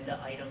agenda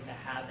item to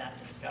have that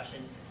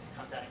discussion since it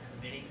comes out of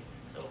committee.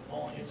 So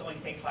it's only going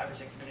to take 5 or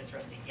 6 minutes for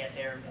us to get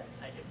there, but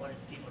I just wanted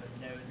people to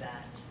know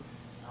that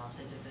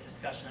since it's a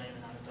discussion item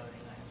and not a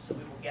voting item. So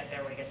we will get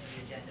there when it gets to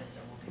the agenda, so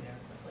we'll be there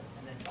quickly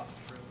and then talk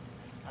through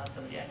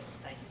some of the items.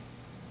 Thank you.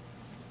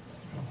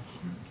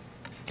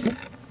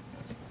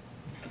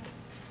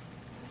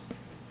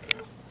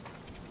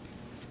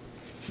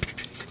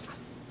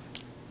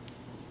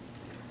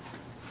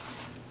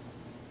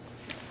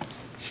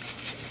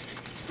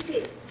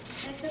 Okay,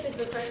 next up is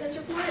the President's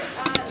Report.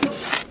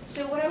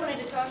 So what I wanted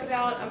to talk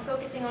about, I'm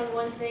focusing on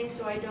one thing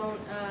so I don't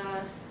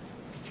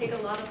take a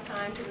lot of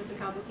time because it's a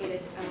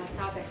complicated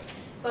topic.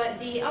 But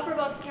the Upper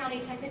Bucks County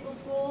Technical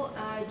School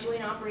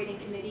Joint Operating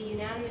Committee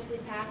unanimously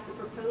passed the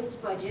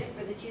proposed budget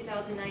for the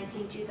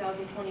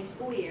 2019-2020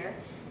 school year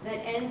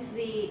that ends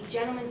the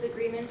gentlemen's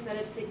agreements that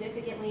have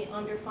significantly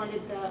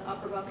underfunded the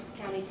Upper Bucks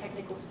County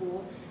Technical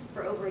School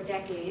for over a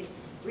decade,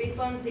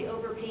 refunds the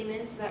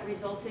overpayments that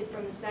resulted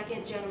from the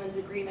second gentleman's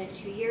agreement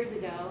 2 years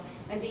ago,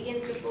 and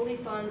begins to fully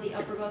fund the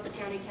Upper Bucks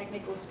County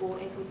Technical School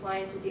in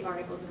compliance with the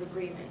Articles of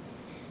Agreement.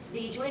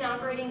 The Joint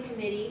Operating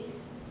Committee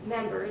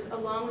members,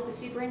 along with the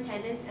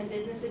superintendents and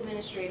business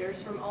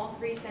administrators from all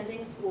 3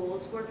 sending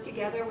schools, work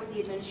together with the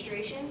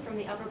administration from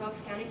the Upper Bucks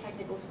County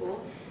Technical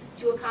School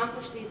to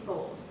accomplish these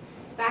goals.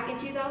 Back in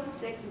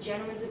 2006, a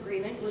gentleman's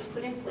agreement was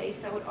put in place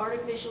that would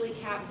artificially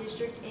cap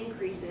district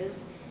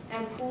increases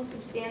and pool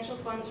substantial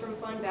funds from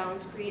fund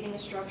balance, creating a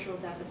structural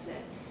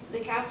deficit. The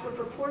caps were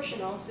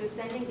proportional, so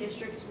sending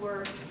districts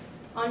were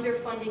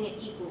underfunding it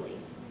equally.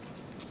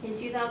 In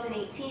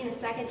 2018, a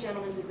second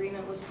gentleman's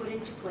agreement was put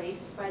into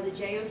place by the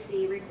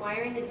JOC,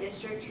 requiring the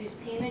district whose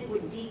payment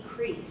would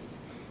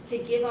decrease to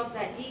give up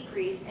that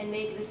decrease and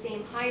make the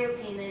same higher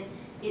payment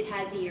it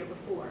had the year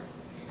before.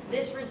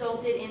 This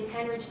resulted in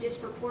Pennridge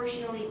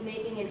disproportionately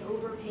making an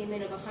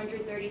overpayment of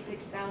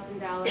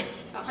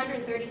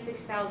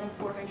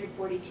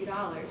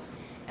 $136,442,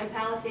 and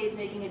Palisades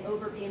making an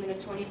overpayment of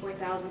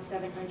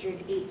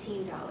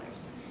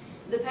 $24,718.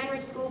 The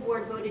Pennridge School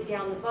Board voted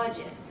down the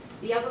budget.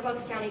 The Upper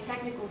Bucks County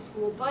Technical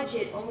School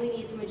budget only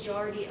needs a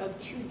majority of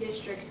 2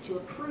 districts to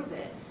approve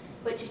it,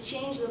 but to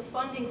change the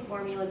funding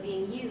formula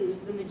being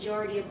used, the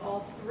majority of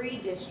all 3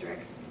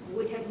 districts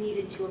would have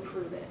needed to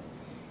approve it.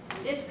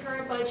 This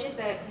current budget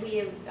that we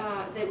have,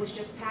 that was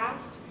just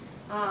passed,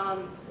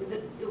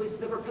 the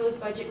proposed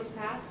budget was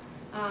passed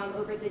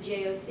over at the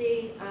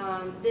JOC.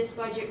 This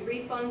budget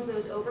refunds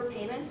those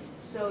overpayments,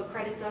 so it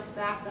credits us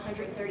back the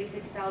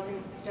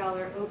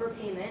 $136,000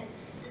 overpayment,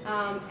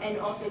 and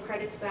also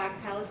credits back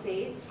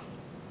Palisades,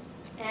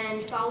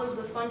 and follows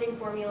the funding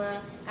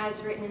formula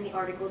as written in the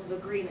Articles of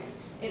Agreement.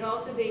 It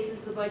also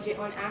bases the budget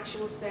on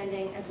actual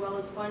spending as well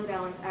as fund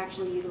balance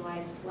actually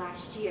utilized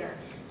last year.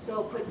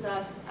 So it puts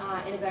us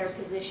in a better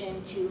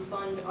position to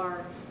fund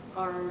our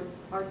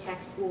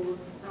tech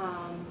schools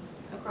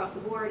across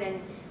the board.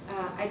 And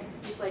I'd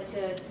just like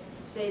to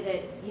say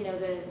that, you know,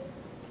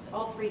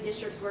 all 3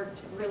 districts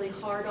worked really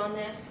hard on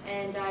this,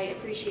 and I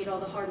appreciate all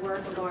the hard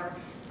work of our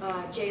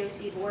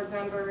JOC board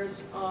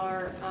members,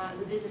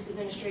 the business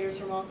administrators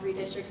from all 3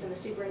 districts, and the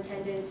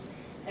superintendents,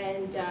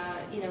 and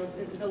you know,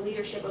 the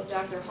leadership of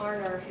Dr.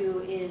 Harner, who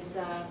is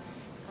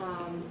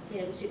you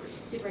know, the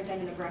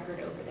superintendent of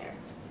record over there.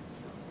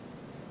 So,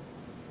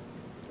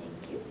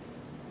 thank you.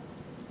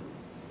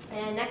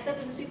 And next up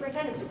is the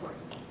superintendent's report.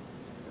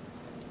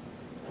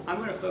 I'm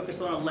going to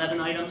focus on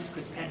 11 items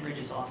because Pennridge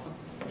is awesome.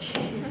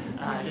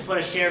 I just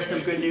want to share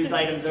some good news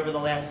items over the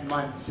last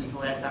month since the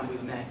last time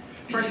we've met.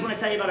 First, I want to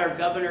tell you about our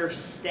governor's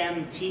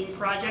STEM team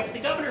project. The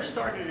governor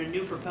started a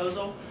new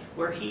proposal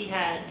where he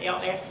had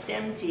asked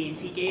STEM teams,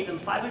 he gave them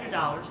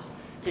 $500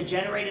 to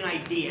generate an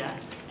idea,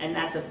 and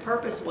that the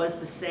purpose was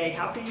to say,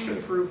 how can you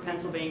improve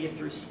Pennsylvania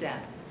through STEM?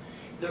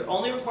 The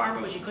only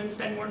requirement was you couldn't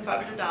spend more than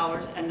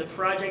 $500, and the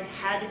project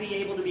had to be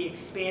able to be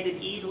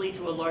expanded easily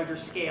to a larger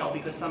scale,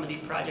 because some of these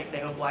projects they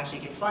hope will actually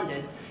get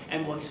funded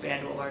and will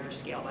expand to a larger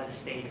scale by the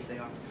state if they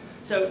are.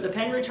 So the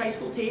Pennridge High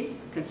School team,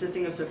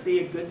 consisting of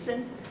Sophia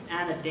Goodson,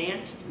 Anna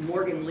Dant,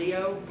 Morgan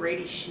Leo,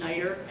 Brady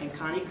Schneider, and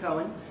Connie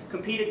Cohen,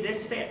 competed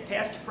this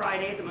past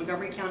Friday at the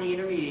Montgomery County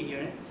Intermediate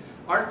Unit.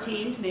 Our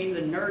team, named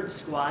the Nerd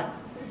Squad,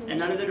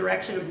 and under the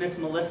direction of Miss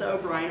Melissa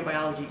O'Brien, a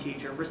biology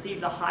teacher,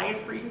 received the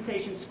highest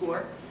presentation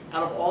score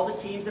out of all the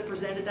teams that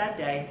presented that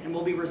day, and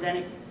will be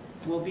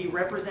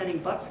representing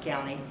Bucks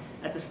County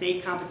at the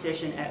state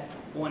competition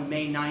on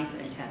May 9th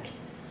and 10th.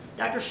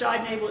 Dr. Scheid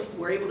and I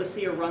were able to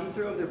see a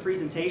run-through of their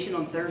presentation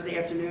on Thursday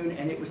afternoon,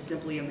 and it was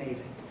simply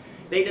amazing.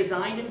 They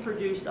designed and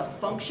produced a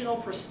functional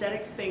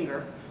prosthetic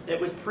finger that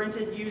was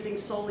printed using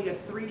solely a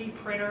 3D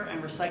printer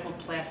and recycled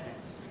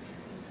plastics.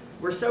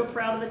 We're so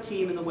proud of the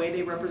team and the way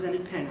they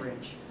represented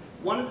Pennridge.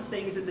 One of the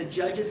things that the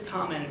judges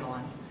commented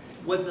on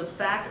was the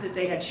fact that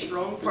they had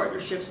strong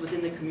partnerships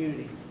within the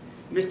community.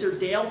 Mr.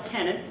 Dale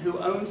Tennant, who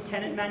owns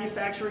Tennant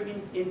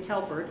Manufacturing in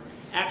Telford,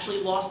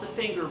 actually lost a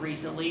finger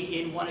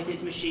recently in one of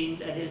his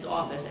machines at his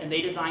office, and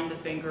they designed the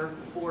finger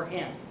for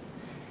him.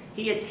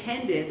 He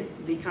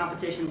attended the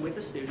competition with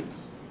the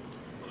students.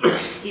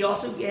 He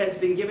also has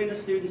been giving the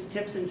students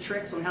tips and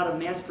tricks on how to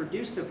mass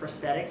produce the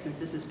prosthetic, since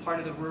this is part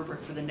of the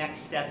rubric for the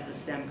next step of the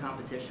STEM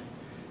competition.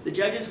 The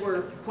judges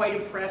were quite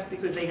impressed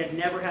because they had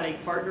never had a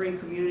partnering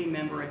community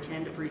member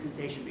attend a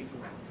presentation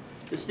before.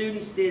 The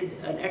students did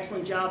an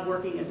excellent job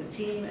working as a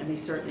team, and they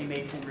certainly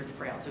made Pennridge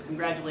proud. So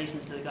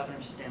congratulations to the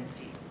governor's STEM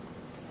team.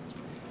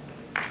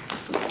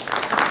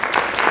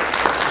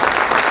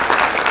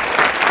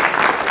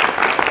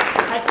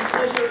 Had some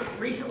pleasure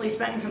recently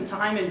spending some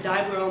time in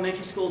Dibler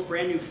Elementary School's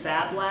brand new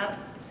Fab Lab.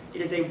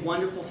 It is a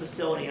wonderful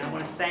facility, and I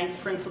want to thank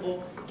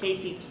Principal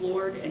Casey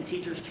Plord and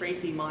teachers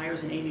Tracy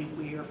Myers and Amy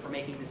Weir for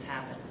making this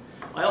happen.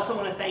 I also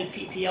want to thank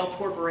PPL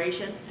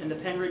Corporation and the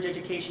Pennridge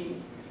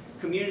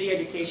Community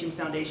Education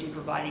Foundation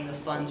providing the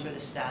funds for the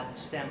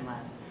STEM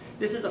lab.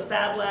 This is a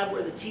Fab Lab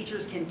where the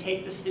teachers can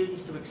take the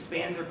students to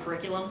expand their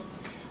curriculum.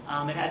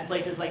 It has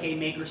places like a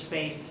maker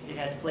space. It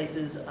has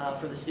places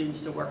for the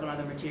students to work on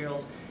other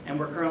materials, and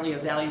we're currently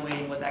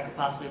evaluating what that could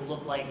possibly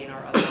look like in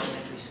our other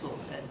elementary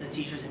schools as the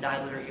teachers at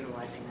Dibler are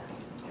utilizing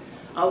that.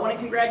 I want to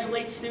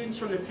congratulate students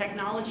from the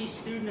Technology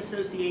Student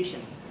Association.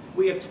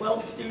 We have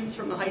 12 students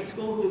from the high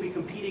school who will be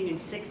competing in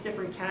 6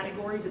 different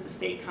categories at the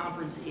state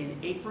conference in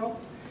April.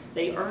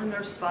 They earned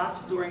their spots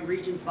during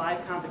Region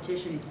 5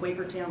 competition in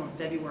Quakertown on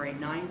February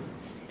 9th,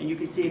 and you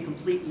can see a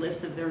complete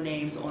list of their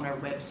names on our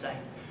website.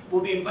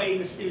 We'll be inviting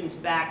the students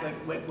back.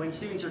 When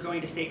students are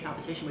going to state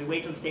competition, we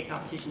wait till the state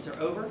competitions are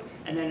over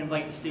and then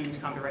invite the students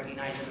to come to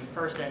recognize them in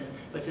person.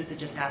 But since it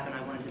just happened,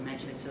 I wanted to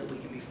mention it so that we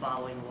can be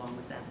following along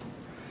with them.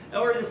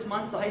 Earlier this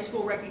month, the high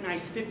school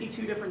recognized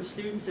 52 different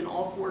students in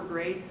all 4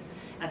 grades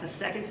at the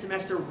second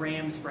semester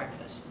RAMS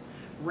breakfast.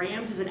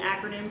 RAMS is an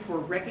acronym for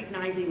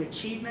Recognizing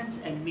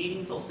Achievements and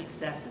Meaningful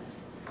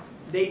Successes.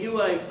 They do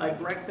a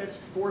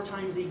breakfast 4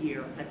 times a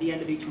year at the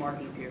end of each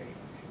marking period.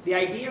 The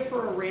idea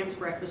for a RAMS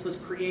breakfast was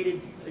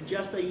created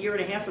just a year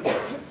and a half ago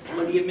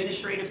when the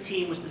administrative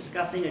team was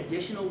discussing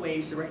additional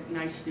ways to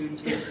recognize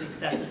students for their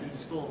successes in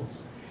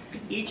schools.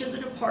 Each of the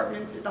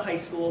departments at the high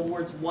school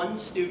awards 1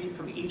 student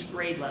from each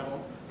grade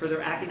level for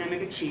their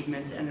academic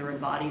achievements and their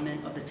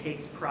embodiment of the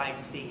Takes Pride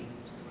themes.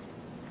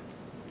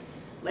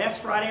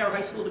 Last Friday, our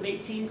high school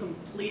debate team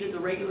completed the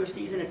regular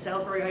season at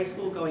Salisbury High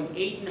School, going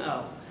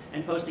 8-0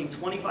 and posting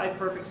 25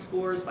 perfect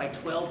scores by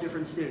 12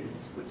 different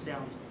students, which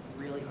sounds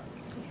really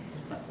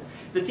hard.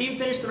 The team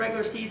finished the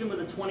regular season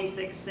with a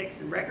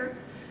 26-6 record,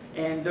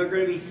 and they're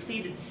going to be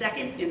seated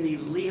 2nd in the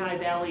Lehigh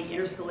Valley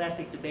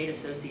Interscholastic Debate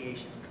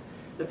Association.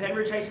 The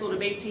Pennridge High School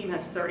debate team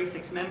has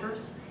 36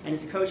 members and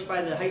is coached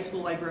by the high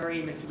school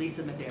librarian, Miss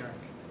Lisa Mederick.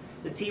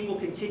 The team will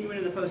continue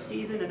into the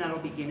postseason, and that'll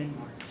begin in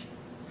March.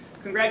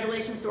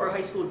 Congratulations to our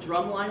high school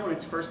drum line on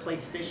its first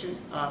place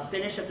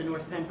finish at the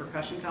North Penn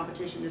Percussion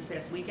Competition this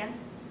past weekend.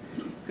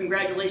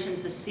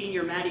 Congratulations to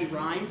senior Maddie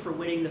Rhyme for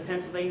winning the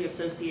Pennsylvania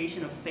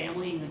Association of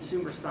Family and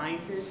Consumer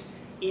Sciences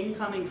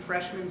Incoming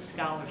Freshman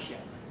Scholarship.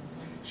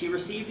 She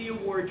received the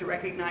award to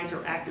recognize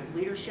her active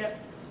leadership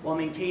while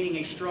maintaining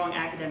a strong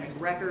academic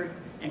record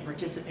and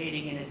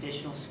participating in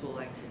additional school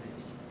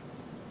activities.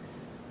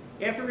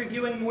 After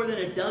reviewing more than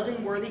a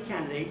dozen worthy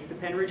candidates, the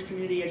Pennridge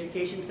Community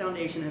Education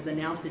Foundation has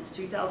announced its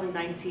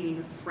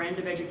 2019 Friend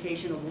of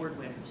Education Award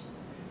winners.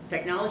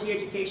 Technology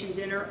Education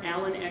Dinner,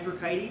 Alan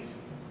Andrikaitis,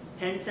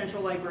 Penn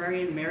Central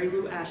Librarian Mary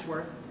Lou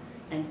Ashworth,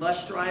 and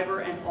bus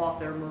driver and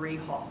author Marie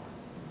Hall.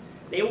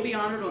 They will be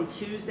honored on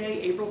Tuesday,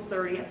 April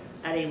 30th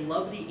at a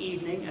lovely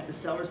evening at the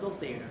Sellersville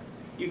Theater.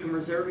 You can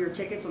reserve your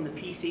tickets on the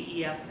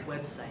PCEF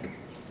website.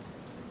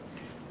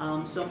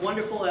 Some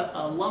wonderful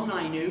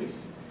alumni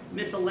news.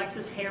 Miss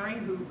Alexis Herring,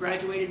 who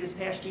graduated this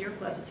past year,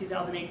 class of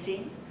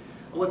 2018,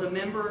 was a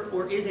member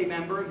or is a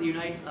member of the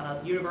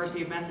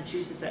University of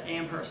Massachusetts at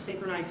Amherst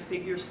synchronized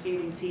figure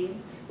skating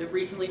team that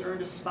recently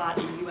earned a spot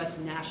in U.S.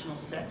 national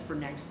set for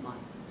next month.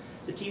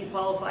 The team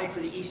qualified for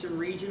the Eastern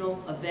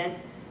Regional event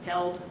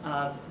held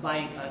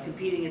by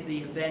competing at the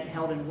event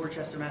held in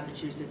Worcester,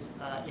 Massachusetts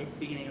at the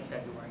beginning of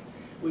February.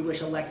 We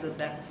wish Alexa the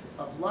best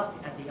of luck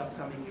at the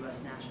upcoming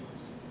U.S.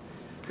 Nationals.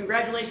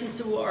 Congratulations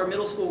to our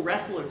middle school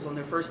wrestlers on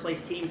their first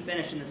place team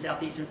finish in the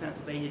Southeastern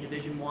Pennsylvania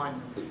Division I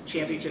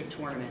Championship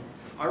Tournament.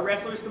 Our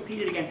wrestlers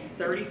competed against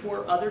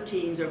 34 other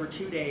teams over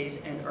 2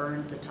 days and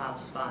earned the top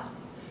spot.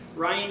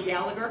 Ryan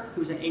Gallagher,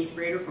 who's an 8th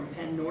grader from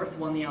Penn North,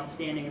 won the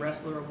Outstanding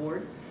Wrestler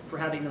Award for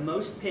having the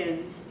most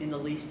pins in the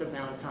least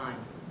amount of time.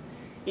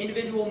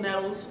 Individual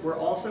medals were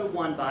also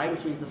won by,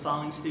 which means the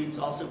following students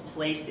also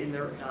placed in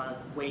their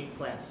weight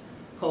class: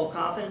 Cole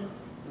Coffin,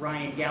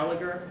 Ryan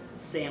Gallagher,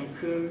 Sam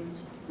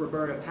Coons,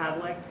 Robert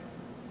Pavlik,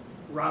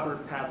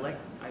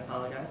 I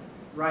apologize,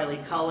 Riley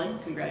Cullen,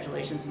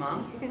 congratulations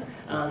Mom,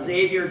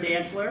 Xavier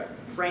Dantzler,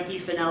 Frankie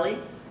Finelli,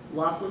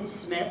 Laughlin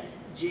Smith,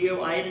 Gio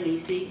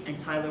Iadonisi, and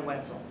Tyler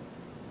Wetzel.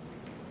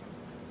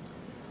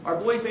 Our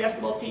boys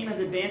basketball team has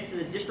advanced to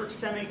the district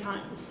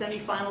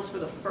semifinals for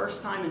the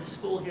first time in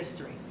school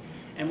history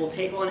and will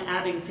take on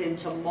Abington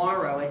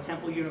tomorrow at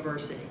Temple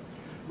University.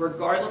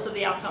 Regardless of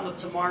the outcome of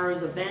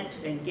tomorrow's event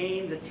and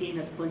game, the team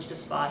has clinched a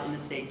spot in the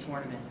state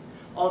tournament.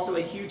 Also,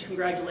 a huge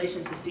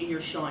congratulations to senior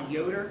Sean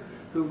Yoder,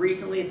 who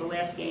recently at the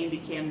last game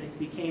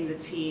became the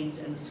team's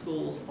and the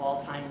school's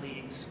all-time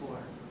leading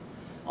scorer.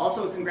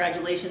 Also, a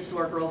congratulations to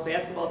our girls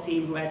basketball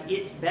team, who had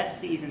its best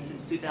season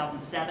since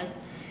 2007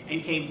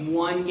 and came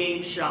 1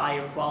 game shy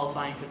of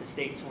qualifying for the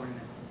state tournament.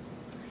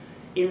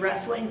 In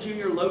wrestling,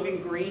 junior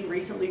Logan Green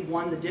recently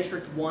won the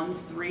District 1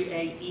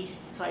 3A East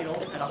title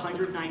at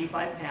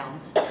 195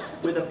 pounds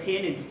with a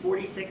pin in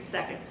 46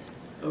 seconds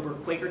over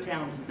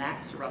Quakertown's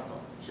Max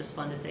Russell. It's just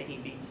fun to say he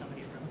beat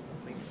somebody from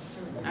Quaker.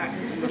 All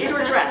right.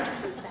 Indoor track.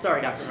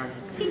 Sorry, Dr.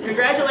 Martin.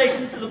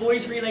 Congratulations to the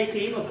boys relay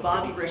team of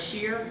Bobby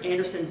Brashear,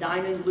 Anderson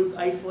Diamond, Luke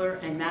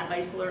Eisler, and Matt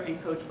Eisler,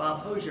 and Coach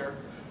Bob Hosier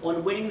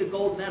on winning the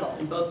gold medal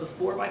in both the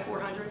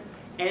 4x400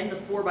 and the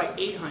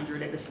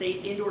 4x800 at the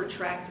State Indoor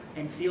Track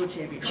and Field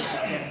Championship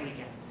this past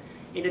weekend.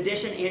 In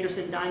addition,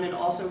 Anderson Diamond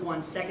also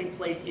won 2nd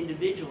place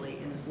individually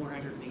in the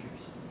 400 meters.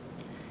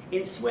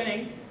 In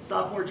swimming,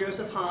 sophomore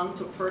Joseph Hong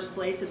took 1st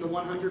place in the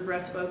 100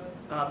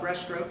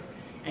 breaststroke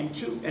and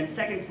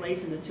 2nd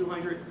place in the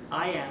 200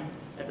 IM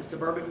at the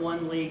Suburban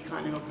One League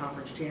Continental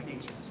Conference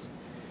Championships.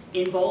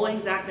 In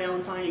bowling, Zach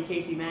Valentine and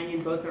Casey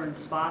Mannion both earned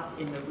spots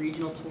in the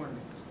regional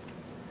tournament.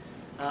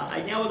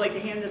 I now would like to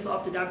hand this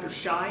off to Dr.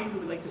 Scheid, who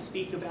would like to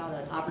speak about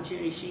an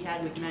opportunity she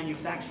had with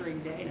Manufacturing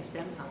Day and a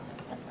STEM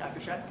contest. Dr.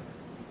 Scheid?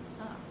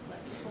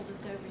 Let me pull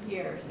this over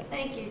here.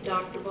 Thank you,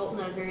 Dr. Bolton.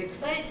 I'm very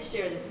excited to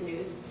share this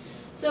news.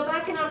 So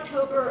back in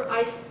October,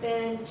 I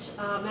spent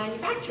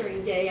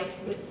Manufacturing Day up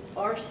with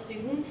our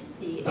students,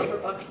 the Upper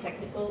Bucks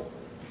Technical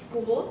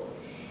School.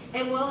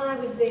 And while I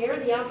was there,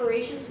 the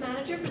operations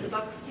manager for the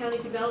Bucks County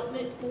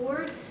Development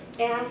Board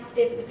asked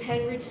if the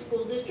Pennridge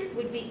School District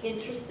would be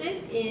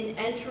interested in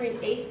entering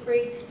 8th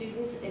grade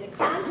students in a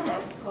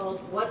contest called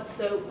What's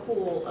So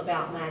Cool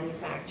About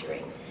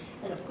Manufacturing?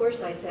 And of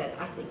course I said,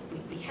 I think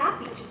we'd be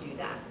happy to do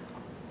that.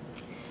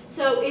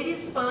 So it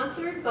is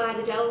sponsored by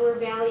the Delaware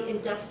Valley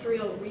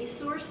Industrial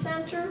Resource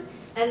Center,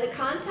 and the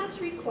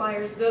contest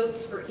requires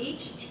votes for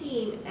each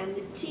team, and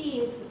the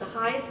teams with the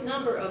highest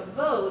number of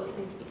votes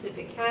in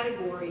specific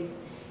categories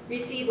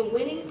receive a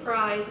winning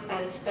prize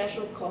at a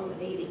special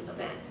culminating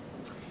event.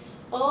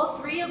 All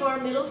 3 of our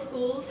middle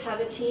schools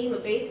have a team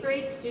of 8th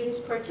grade students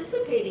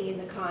participating in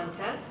the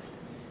contest.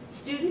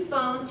 Students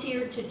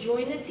volunteered to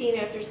join the team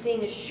after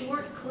seeing a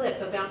short clip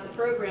about the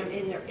program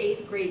in their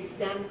 8th grade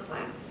STEM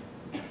class.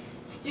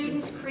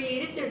 Students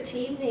created their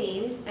team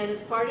names and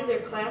as part of their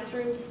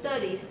classroom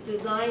studies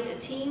designed a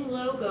team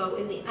logo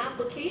in the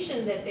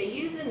application that they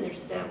use in their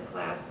STEM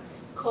class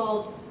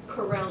called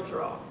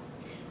CorelDRAW.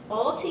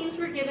 All teams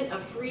were given a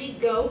free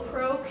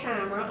GoPro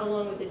camera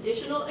along with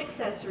additional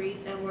accessories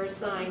and were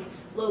assigned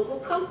local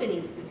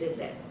companies to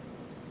visit.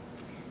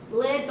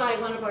 Led by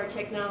one of our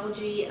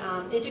technology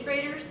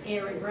integrators,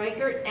 Aaron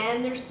Reichert,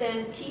 and their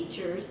STEM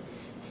teachers,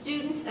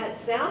 students at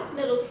South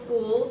Middle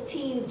School,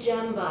 Team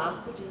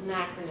GEMBA, which is an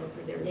acronym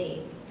for their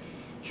name,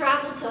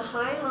 traveled to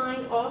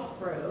Highline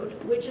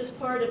Off-Road, which is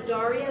part of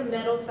Daria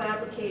Metal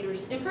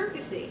Fabricators in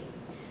Percy.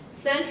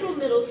 Central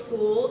Middle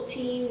School,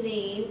 team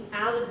name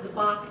Out of the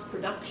Box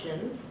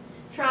Productions,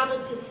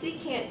 traveled to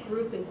Secant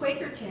Group in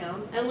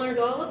Quakertown and learned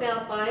all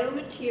about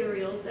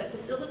biomaterials that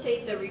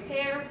facilitate the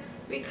repair,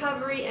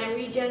 recovery, and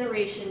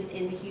regeneration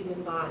in the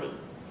human body.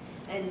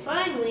 And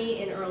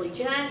finally, in early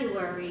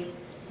January,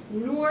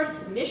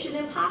 North Mission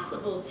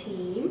Impossible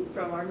team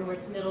from our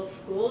North Middle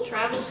School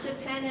traveled to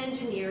Penn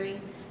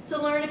Engineering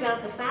to learn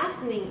about the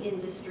fastening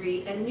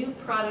industry and new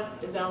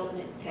product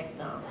development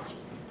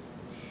technologies.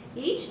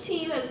 Each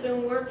team has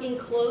been working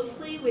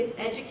closely with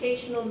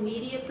educational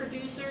media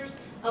producers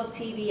of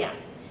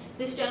PBS.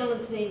 This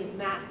gentleman's name is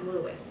Matt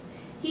Lewis.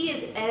 He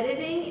is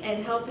editing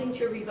and helping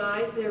to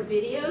revise their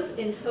videos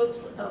in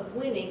hopes of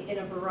winning in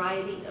a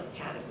variety of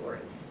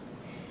categories.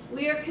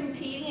 We are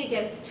competing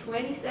against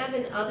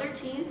 27 other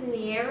teams in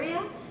the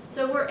area,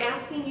 so we're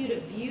asking you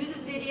to view the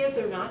videos.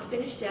 They're not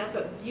finished yet,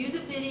 but view the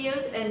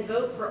videos and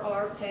vote for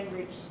our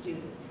Pennridge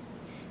students.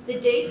 The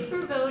dates for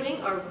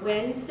voting are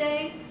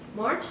Wednesday,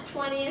 March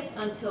 20th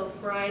until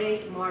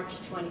Friday, March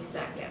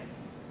 22nd.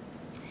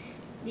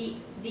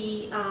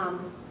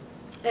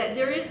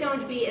 There is going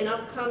to be an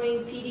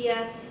upcoming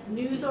PDS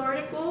news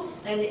article,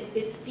 and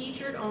it's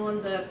featured on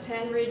the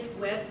Pennridge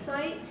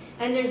website,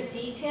 and there's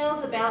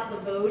details about the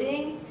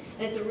voting.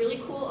 And it's a really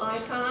cool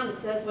icon. It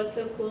says what's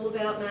so cool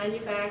about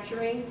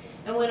manufacturing.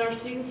 And when our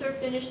students are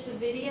finished the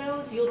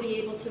videos, you'll be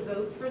able to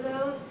vote for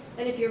those.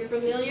 And if you're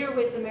familiar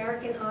with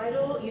American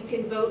Idol, you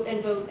can vote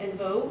and vote and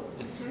vote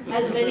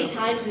as many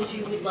times as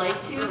you would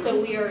like to. So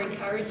we are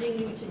encouraging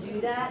you to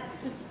do that.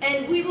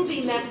 And we will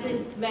be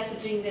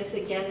messaging this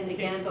again and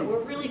again, but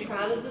we're really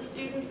proud of the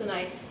students. And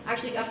I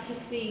actually got to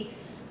see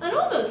an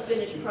almost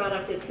finished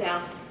product at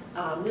South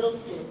Middle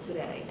School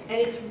today. And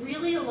it's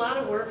really a lot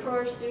of work for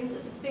our students.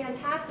 It's a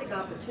fantastic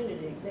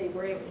opportunity. They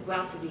were able to go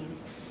out to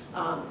these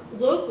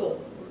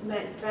local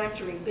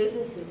manufacturing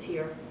businesses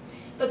here.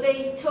 But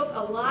they took a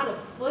lot of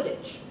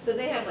footage. So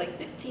they have like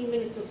 15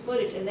 minutes of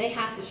footage, and they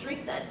have to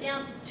shrink that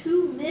down to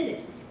 2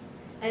 minutes.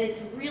 And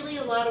it's really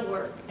a lot of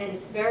work, and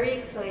it's very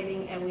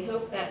exciting, and we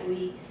hope that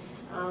we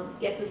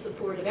get the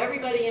support of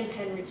everybody in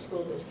Pennridge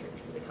School District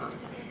for the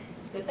contest.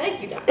 So thank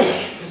you, Dr.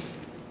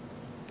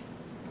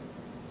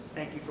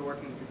 Thank you for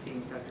working with your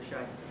team, Dr.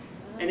 Shai.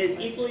 And as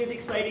equally as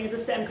exciting as the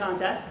STEM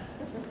contest,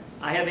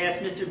 I have asked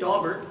Mr.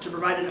 Dahlbert to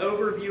provide an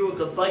overview of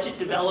the budget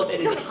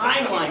development and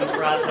timeline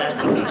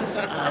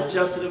process,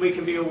 just so that we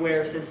can be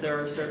aware, since there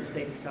are certain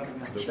things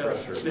coming up. So,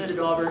 Mr.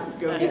 Dahlbert,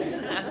 go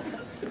ahead.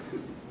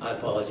 I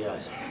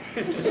apologize.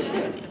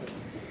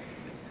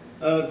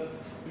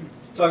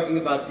 Talking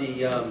about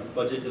the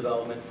budget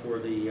development for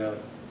the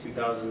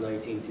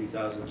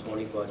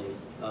 2019-2020 budget.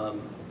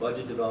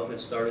 Budget development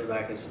started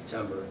back in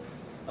September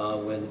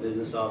when the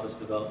business office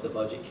developed the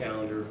budget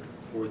calendar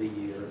for the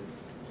year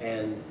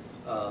and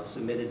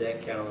submitted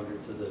that calendar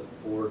to the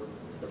board,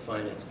 the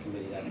finance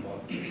committee that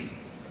month.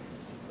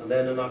 And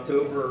then in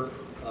October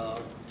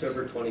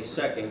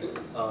 22nd,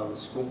 the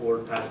school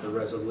board passed a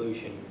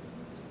resolution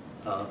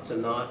to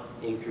not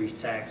increase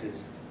taxes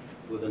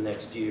for the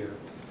next year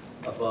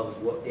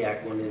above what the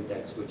Act 1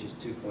 index, which is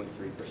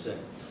 2.3%.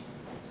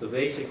 So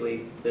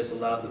basically, this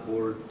allowed the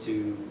board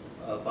to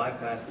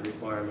bypass the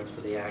requirements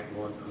for the Act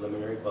 1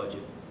 preliminary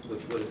budget,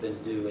 which would have been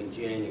due in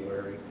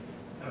January,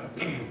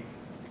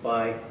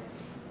 by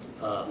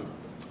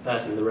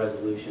passing the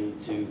resolution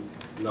to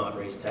not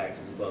raise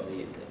taxes above the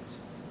index.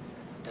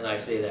 And I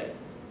say that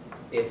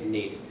if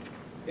needed,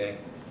 okay?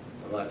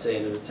 I'm not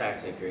saying there's a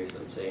tax increase,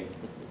 I'm saying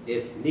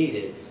if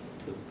needed,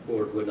 the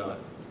board would not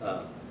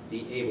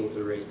be able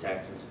to raise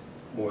taxes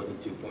more than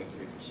 2.3%.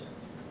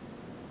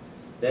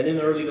 Then in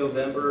early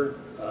November,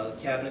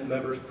 cabinet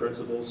members,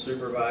 principals,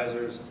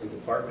 supervisors, and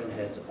department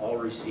heads all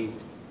received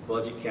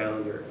budget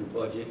calendar and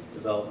budget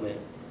development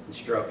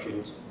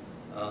instructions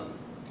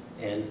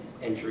and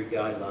entry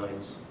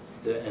guidelines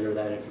to enter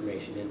that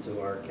information into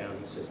our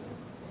accounting system.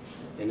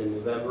 And in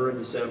November and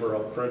December,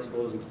 all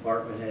principals and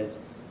department heads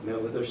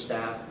met with their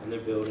staff and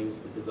their buildings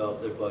to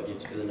develop their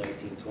budgets for the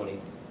 1920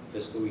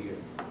 fiscal year.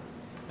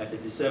 At the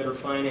December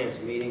finance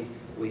meeting,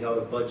 we held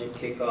a budget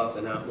kickoff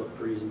and outlook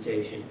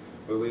presentation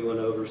where we went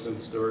over some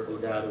historical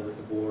data with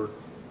the board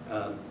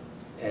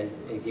and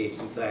gave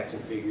some facts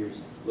and figures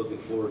looking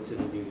forward to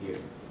the new year.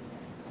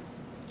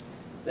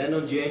 Then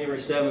on January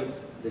 7th,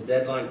 the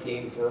deadline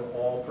came for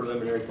all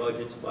preliminary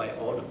budgets by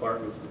all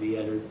departments to be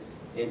entered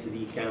into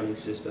the accounting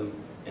system,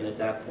 and at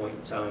that point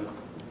in time,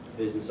 the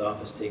business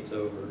office takes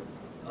over,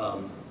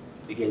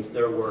 begins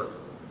their work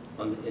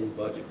in the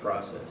budget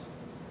process.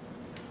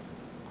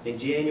 In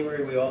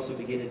January, we also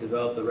begin to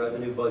develop the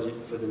revenue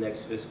budget for the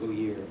next fiscal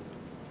year.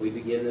 We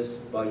begin this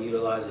by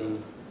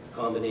utilizing a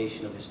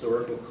combination of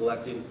historical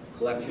collection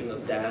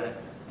of data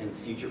and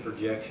future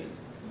projections.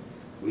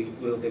 We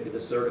look at the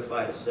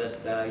certified assessed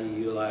value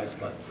utilized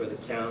for the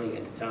county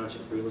and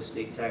township real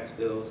estate tax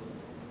bills.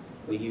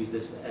 We use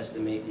this to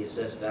estimate the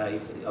assessed value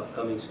for the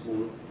upcoming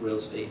school real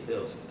estate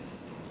bills.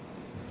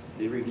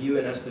 The review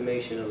and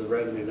estimation of the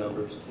revenue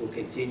numbers will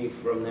continue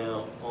from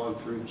now on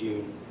through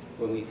June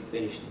when we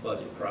finish the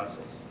budget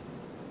process.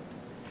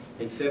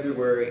 In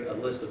February, a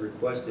list of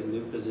requested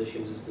new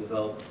positions is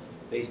developed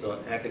based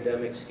on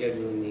academic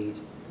scheduling needs,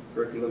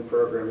 curriculum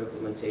program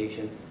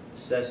implementation,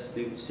 assessed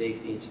student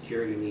safety and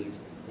security needs,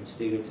 and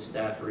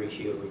student-to-staff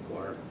ratio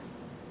requirement.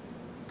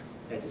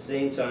 At the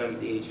same time,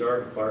 the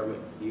HR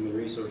department, Human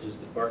Resources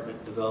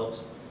Department,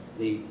 develops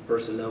the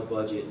personnel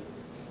budget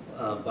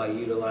by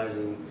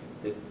utilizing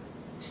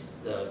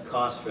the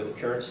cost for the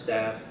current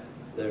staff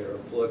that are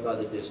employed by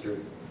the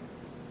district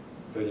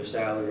for their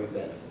salary and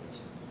benefits.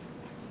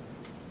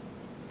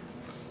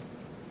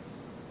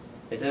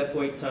 At that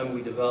point in time,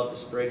 we developed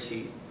a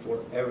spreadsheet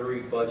for every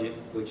budget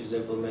which is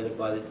implemented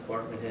by the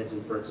department heads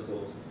and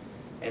principals,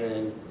 and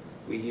then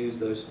we use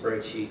those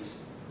spreadsheets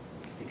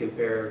to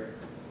compare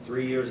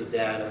 3 years of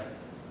data,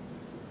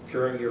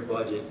 current year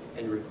budget,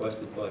 and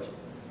requested budget.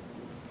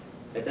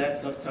 At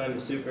that time, the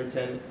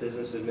superintendent,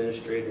 business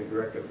administrator, and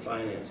director of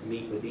finance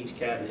meet with each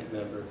cabinet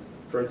member,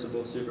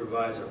 principal,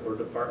 supervisor, or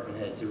department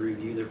head to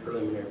review their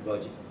preliminary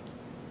budget.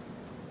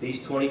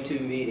 These 22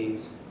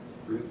 meetings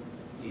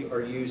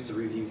are used to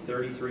review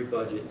 33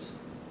 budgets,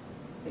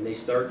 and they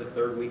start the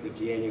third week of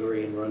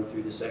January and run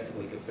through the second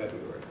week of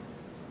February.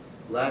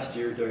 Last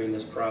year, during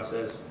this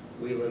process,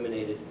 we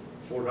eliminated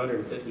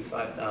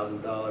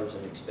 $455,000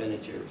 in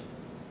expenditures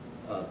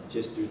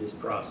just through this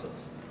process.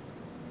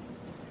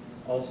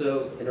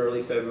 Also, in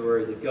early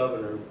February, the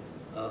governor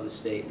of the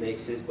state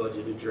makes his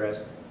budget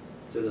address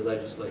to the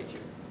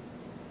legislature.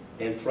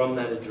 And from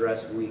that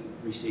address, we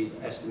receive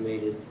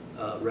estimated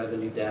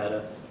revenue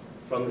data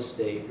from the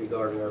state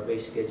regarding our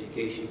basic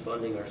education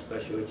funding, our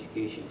special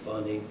education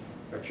funding,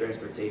 our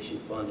transportation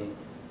funding,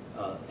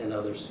 and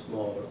other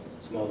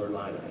smaller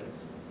line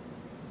items.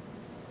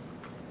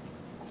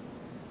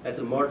 At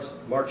the March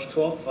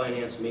 12th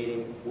finance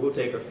meeting, we will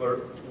take a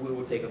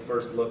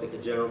first look at the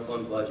general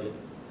fund budget.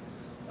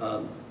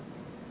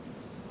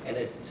 And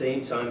at the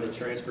same time, the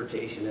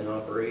transportation and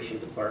operation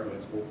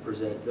departments will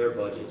present their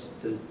budgets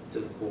to the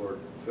board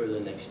for the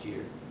next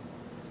year.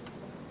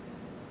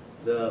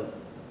 The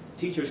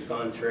teacher's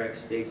contract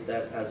states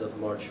that as of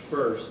March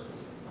 1st,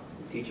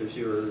 teachers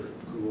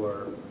who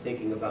are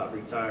thinking about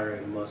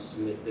retiring must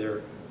submit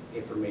their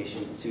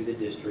information to the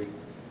district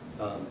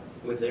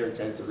with their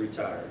intent to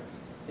retire.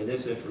 And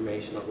this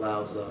information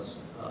allows us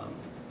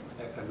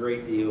a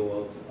great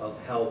deal of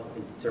help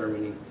in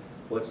determining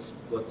what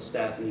the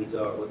staff needs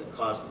are, what the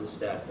costs of the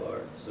staff are,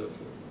 and so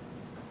forth.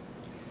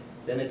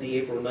 Then at the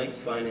April 9th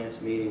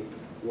finance meeting,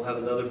 we'll have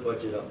another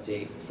budget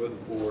update for the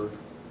board,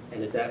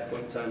 and at that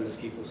point in time, the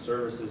people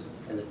services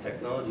and the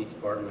technology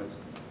departments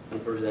will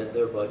present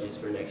their budgets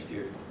for next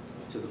year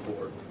to the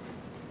board.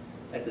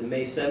 At the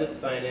May 7th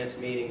finance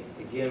meeting,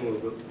 again,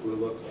 we'll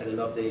look at an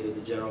update of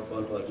the general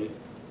fund budget,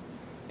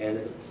 and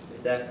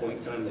at that point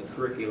in time, the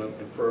curriculum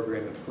and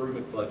program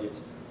improvement budgets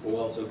will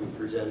also be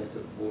presented to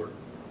the board.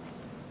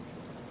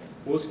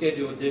 We'll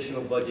schedule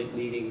additional budget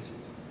meetings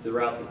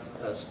throughout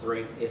the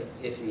spring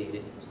if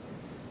needed.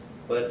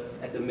 But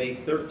at the May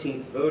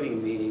 13th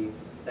voting meeting,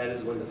 that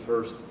is when the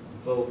first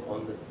vote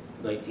on the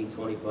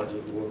 1920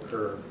 budget will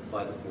occur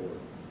by the board.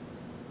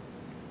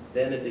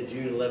 Then at the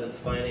June 11th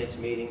finance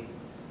meeting,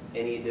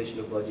 any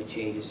additional budget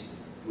changes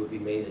will be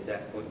made at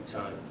that point in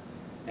time.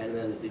 And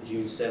then at the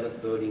June 7th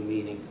voting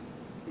meeting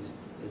is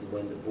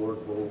when the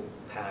board will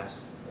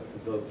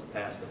vote to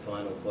pass the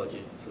final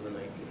budget for the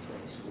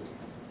 1920 schools.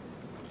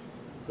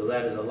 So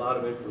that is a lot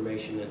of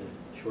information in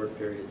a short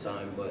period of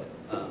time, but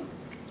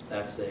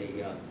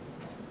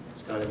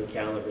it's kind of a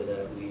calendar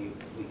that we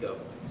go by.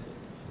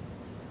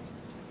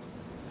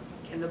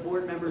 Can the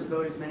board members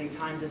vote as many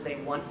times as they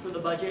want for the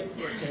budget,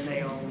 or can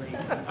they only?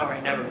 All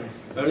right, never mind.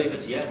 Only if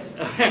it's yes.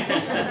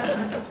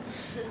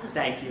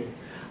 Thank you.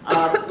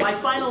 My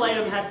final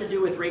item has to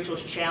do with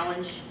Rachel's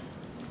challenge.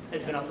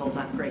 It's been up the whole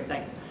time. Great,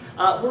 thanks.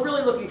 We're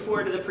really looking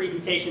forward to the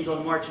presentations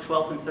on March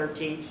 12th and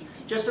 13th.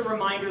 Just a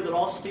reminder that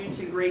all students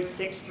in grades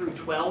 6 through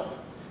 12,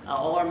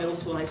 all our middle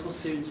school and high school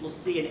students will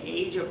see an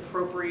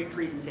age-appropriate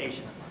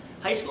presentation.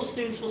 High school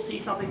students will see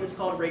something that's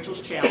called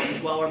Rachel's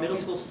Challenge, while our middle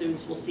school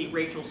students will see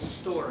Rachel's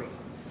Story.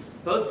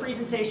 Both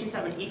presentations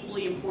have an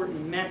equally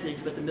important message,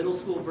 but the middle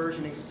school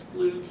version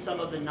excludes some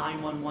of the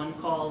 911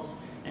 calls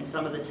and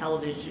some of the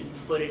television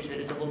footage that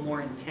is a little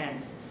more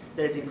intense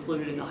that is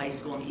included in the high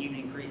school and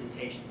evening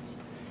presentations.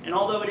 And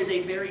although it is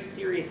a very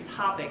serious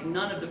topic,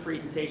 none of the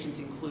presentations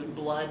include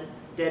blood,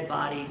 dead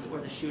bodies, or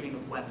the shooting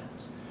of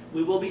weapons.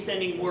 We will be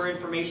sending more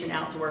information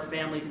out to our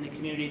families in the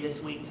community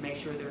this week to make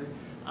sure they're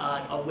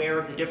aware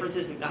of the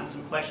differences. We've gotten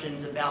some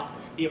questions about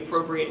the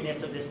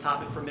appropriateness of this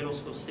topic for middle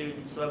school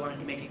students, so I wanted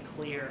to make it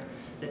clear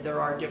that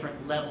there are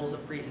different levels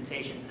of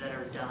presentations that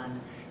are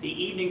done. The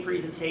evening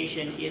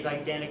presentation is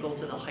identical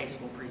to the high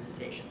school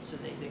presentation, so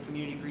the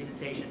community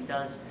presentation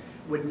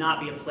would not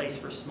be a place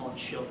for small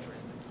children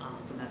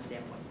from that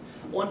standpoint.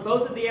 On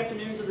both of the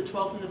afternoons of the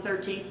 12th and the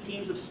 13th,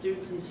 teams of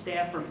students and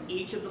staff from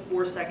each of the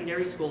 4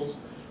 secondary schools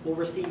will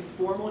receive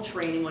formal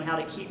training on how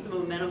to keep the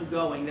momentum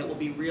going that will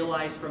be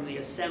realized from the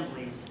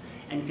assemblies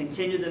and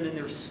continue them in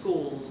their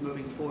schools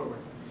moving forward.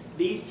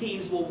 These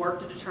teams will work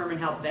to determine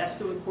how best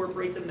to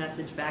incorporate the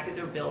message back at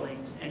their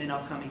buildings and in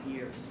upcoming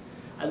years.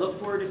 I look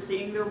forward to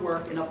seeing their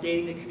work and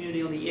updating the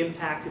community on the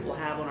impact it will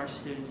have on our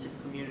students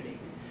and community.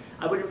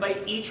 I would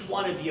invite each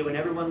one of you and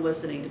everyone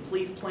listening to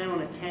please plan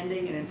on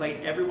attending and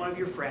invite every one of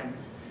your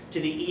friends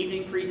to the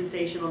evening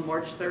presentation on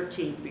March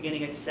 13th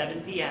beginning at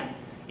 7 p.m.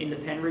 in the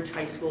Pennridge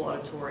High School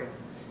auditorium.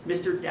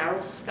 Mr.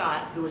 Darrell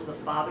Scott, who is the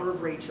father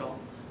of Rachel,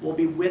 will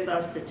be with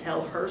us to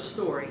tell her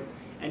story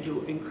and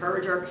to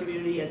encourage our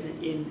community, as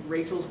in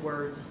Rachel's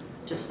words,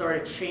 to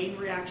start a chain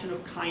reaction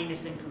of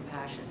kindness and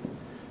compassion.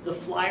 The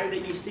flyer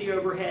that you see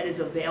overhead is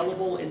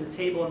available in the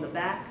table in the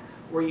back,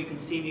 or you can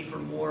see me for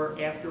more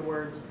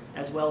afterwards,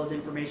 as well as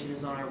information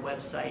is on our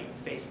website,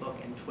 Facebook,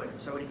 and Twitter.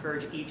 So I would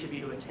encourage each of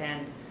you to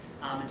attend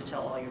and to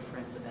tell all your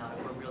friends about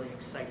it. We're really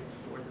excited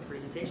for the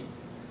presentation.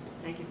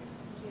 Thank you.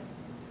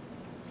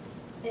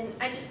 And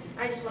I just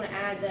want to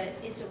add that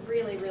it's a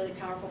really, really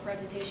powerful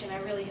presentation. I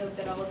really hope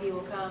that all of you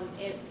will come.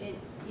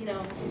 You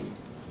know,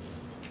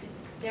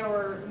 there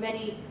were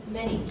many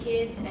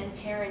kids and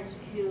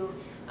parents who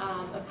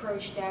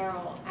approached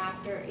Daryl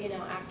after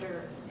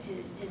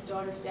his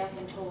daughter's death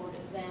and told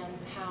them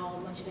how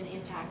much of an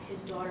impact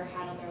his daughter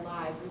had on their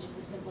lives, and just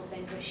the simple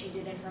things that she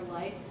did in her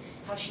life,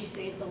 how she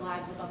saved the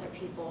lives of other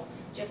people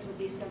just with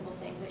these simple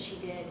things that she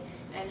did,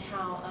 and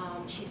how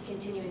she's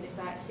continuing to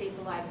save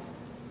the lives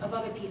of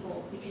other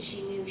people because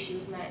she knew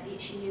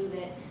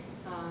that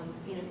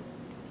you know,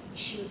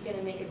 she was going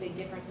to make a big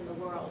difference in the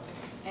world,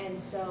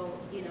 and so,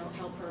 you know,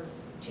 help her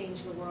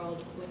change the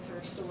world with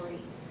her story.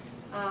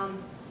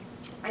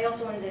 I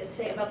also wanted to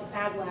say about the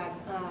Fab Lab.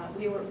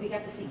 We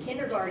got to see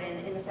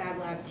kindergarten in the Fab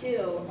Lab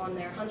too on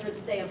their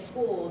 100th day of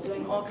school,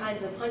 doing all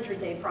kinds of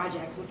 100-day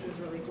projects, which was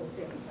really cool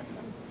too.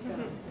 So,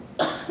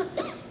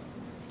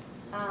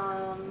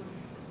 all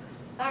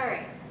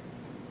right.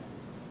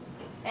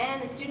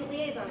 And the student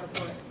liaison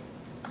report.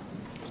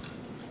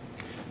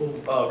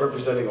 Well,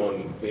 representing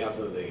on behalf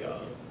of the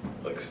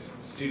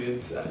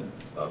students at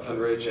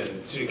Pennridge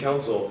and student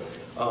council,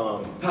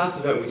 past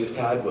event we just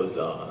had was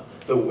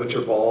the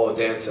winter ball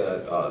dance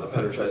at the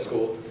Pennridge High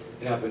School.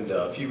 It happened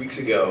a few weeks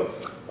ago.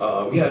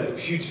 We had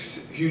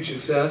huge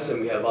success, and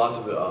we had lots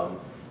of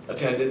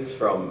attendance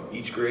from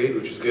each grade,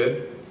 which was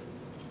good.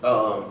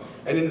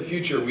 And in the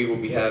future, we will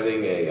be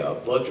having a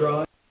blood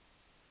drive.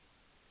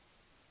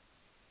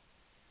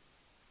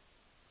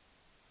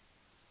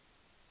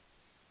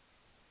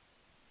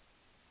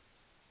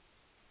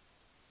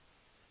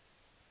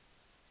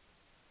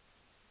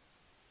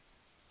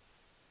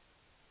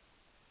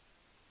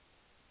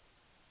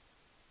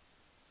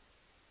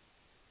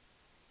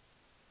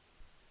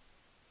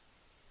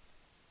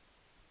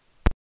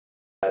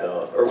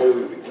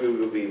 We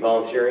will be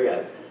volunteering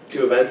at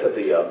 2 events at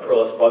the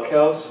Pearless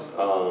Buckhouse,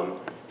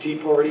 Tea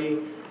Party,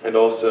 and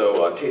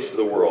also Taste of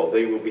the World.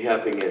 They will be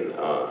happening in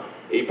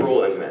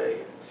April and May,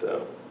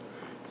 so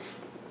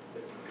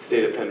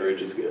state of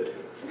Pennridge is good.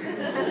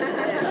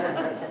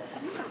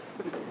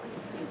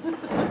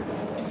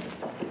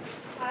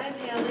 Hi, I'm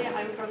Haley.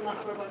 I'm from the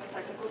Upper Bucks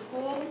Technical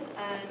School,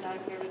 and I'm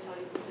here to tell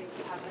you some things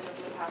that happened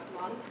over the past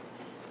month.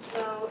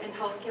 So in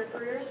healthcare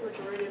careers,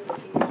 majority of the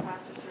seniors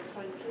passed their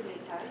certified nurses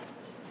aid test.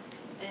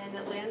 In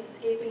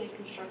landscaping and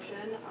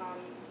construction,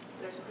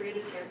 there's a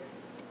creative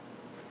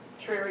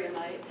terrarium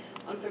night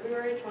on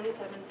February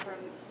 27th from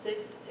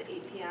 6 to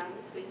 8 p.m.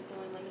 Space is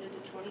only limited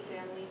to 20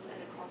 families,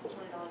 and it costs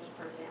 $20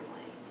 per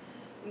family.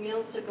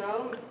 Meals to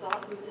go, Mrs.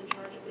 Ott, who's in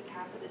charge of the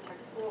CAF at the tech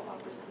school,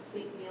 offers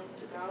complete meals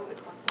to go. It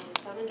costs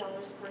only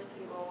 $7 per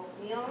single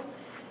meal,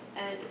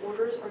 and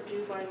orders are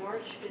due by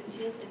March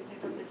 15th, and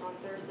pickup is on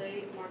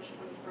Thursday, March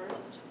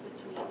 21st,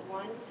 between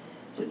 1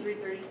 to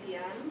 3:30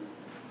 p.m.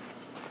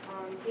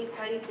 St.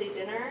 Patty's Day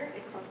dinner,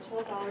 it costs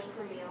 $12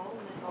 per meal.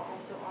 Miss Ott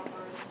also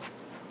offers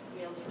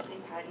meals for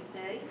St. Patty's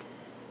Day.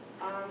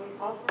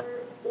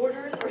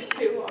 Orders are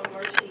due on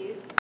March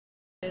 8th.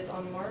 Is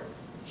on March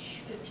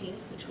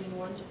 15th between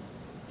 1 to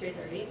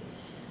 3:30.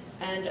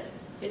 And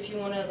if you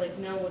want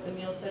to know what the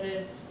meal set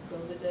is, go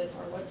visit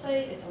our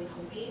website. It's on the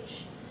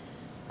homepage.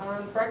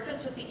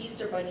 Breakfast with the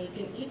Easter Bunny.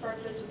 You can eat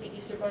breakfast with the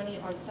Easter Bunny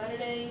on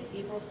Saturday,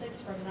 April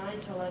 6th from 9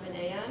 to 11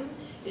 a.m.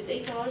 It's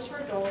 $8 for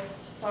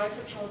adults, $5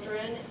 for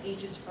children,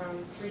 ages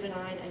from 3 to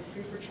 9, and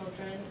free for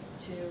children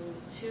to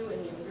 2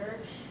 and younger.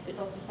 It's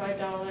also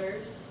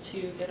 $5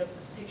 to get a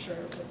picture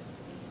with the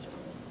Easter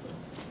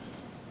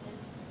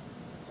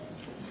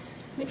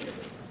Bunny.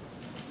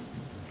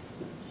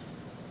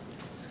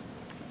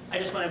 I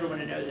just want everyone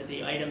to know that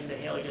the items that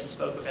Haley just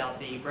spoke about,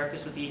 the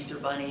breakfast with the Easter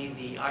Bunny,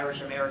 the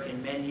Irish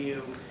American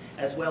menu,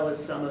 as well as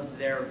some of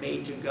their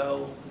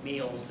made-to-go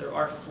meals, there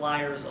are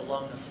flyers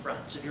along the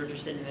front. So if you're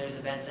interested in those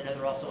events, I know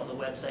they're also on the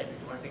website.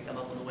 If you want to pick them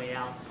up on the way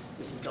out,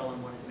 Mrs.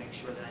 Dolan wanted to make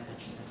sure that I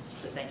mentioned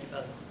this. So thank you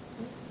both.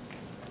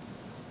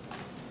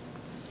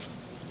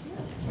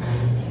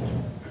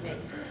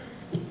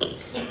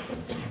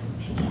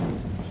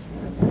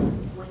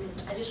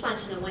 I just want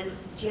to know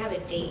do you have a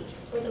date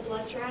for the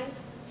blood drive?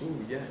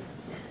 Ooh,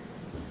 yes.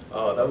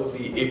 That will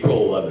be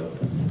April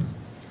 11th.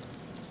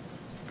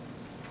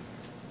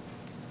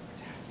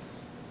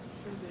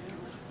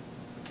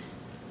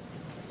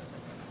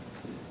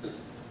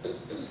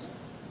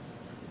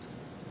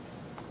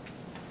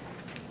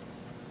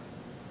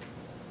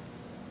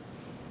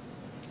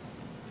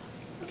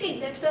 Okay,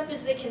 next up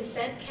is the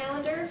consent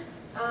calendar.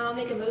 I'll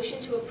make a motion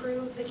to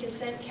approve the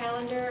consent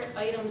calendar,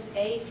 items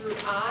A through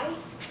I.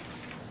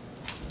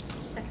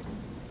 Second.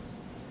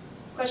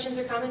 Questions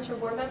or comments from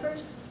board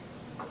members?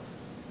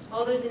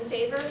 All those in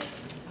favor?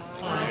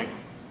 Aye.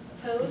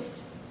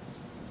 Opposed?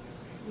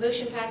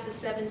 Motion passes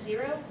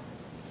 7-0.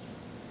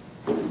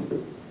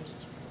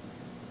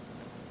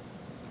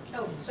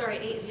 Oh, sorry,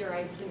 8-0.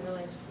 I didn't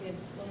realize we had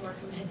one more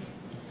come in.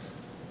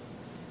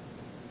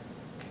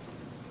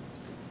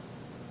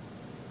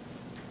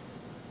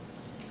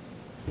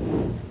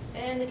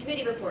 the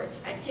committee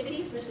reports.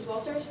 Activities, Mrs.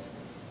 Walters?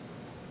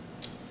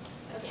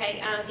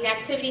 Okay, the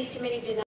Activities Committee did not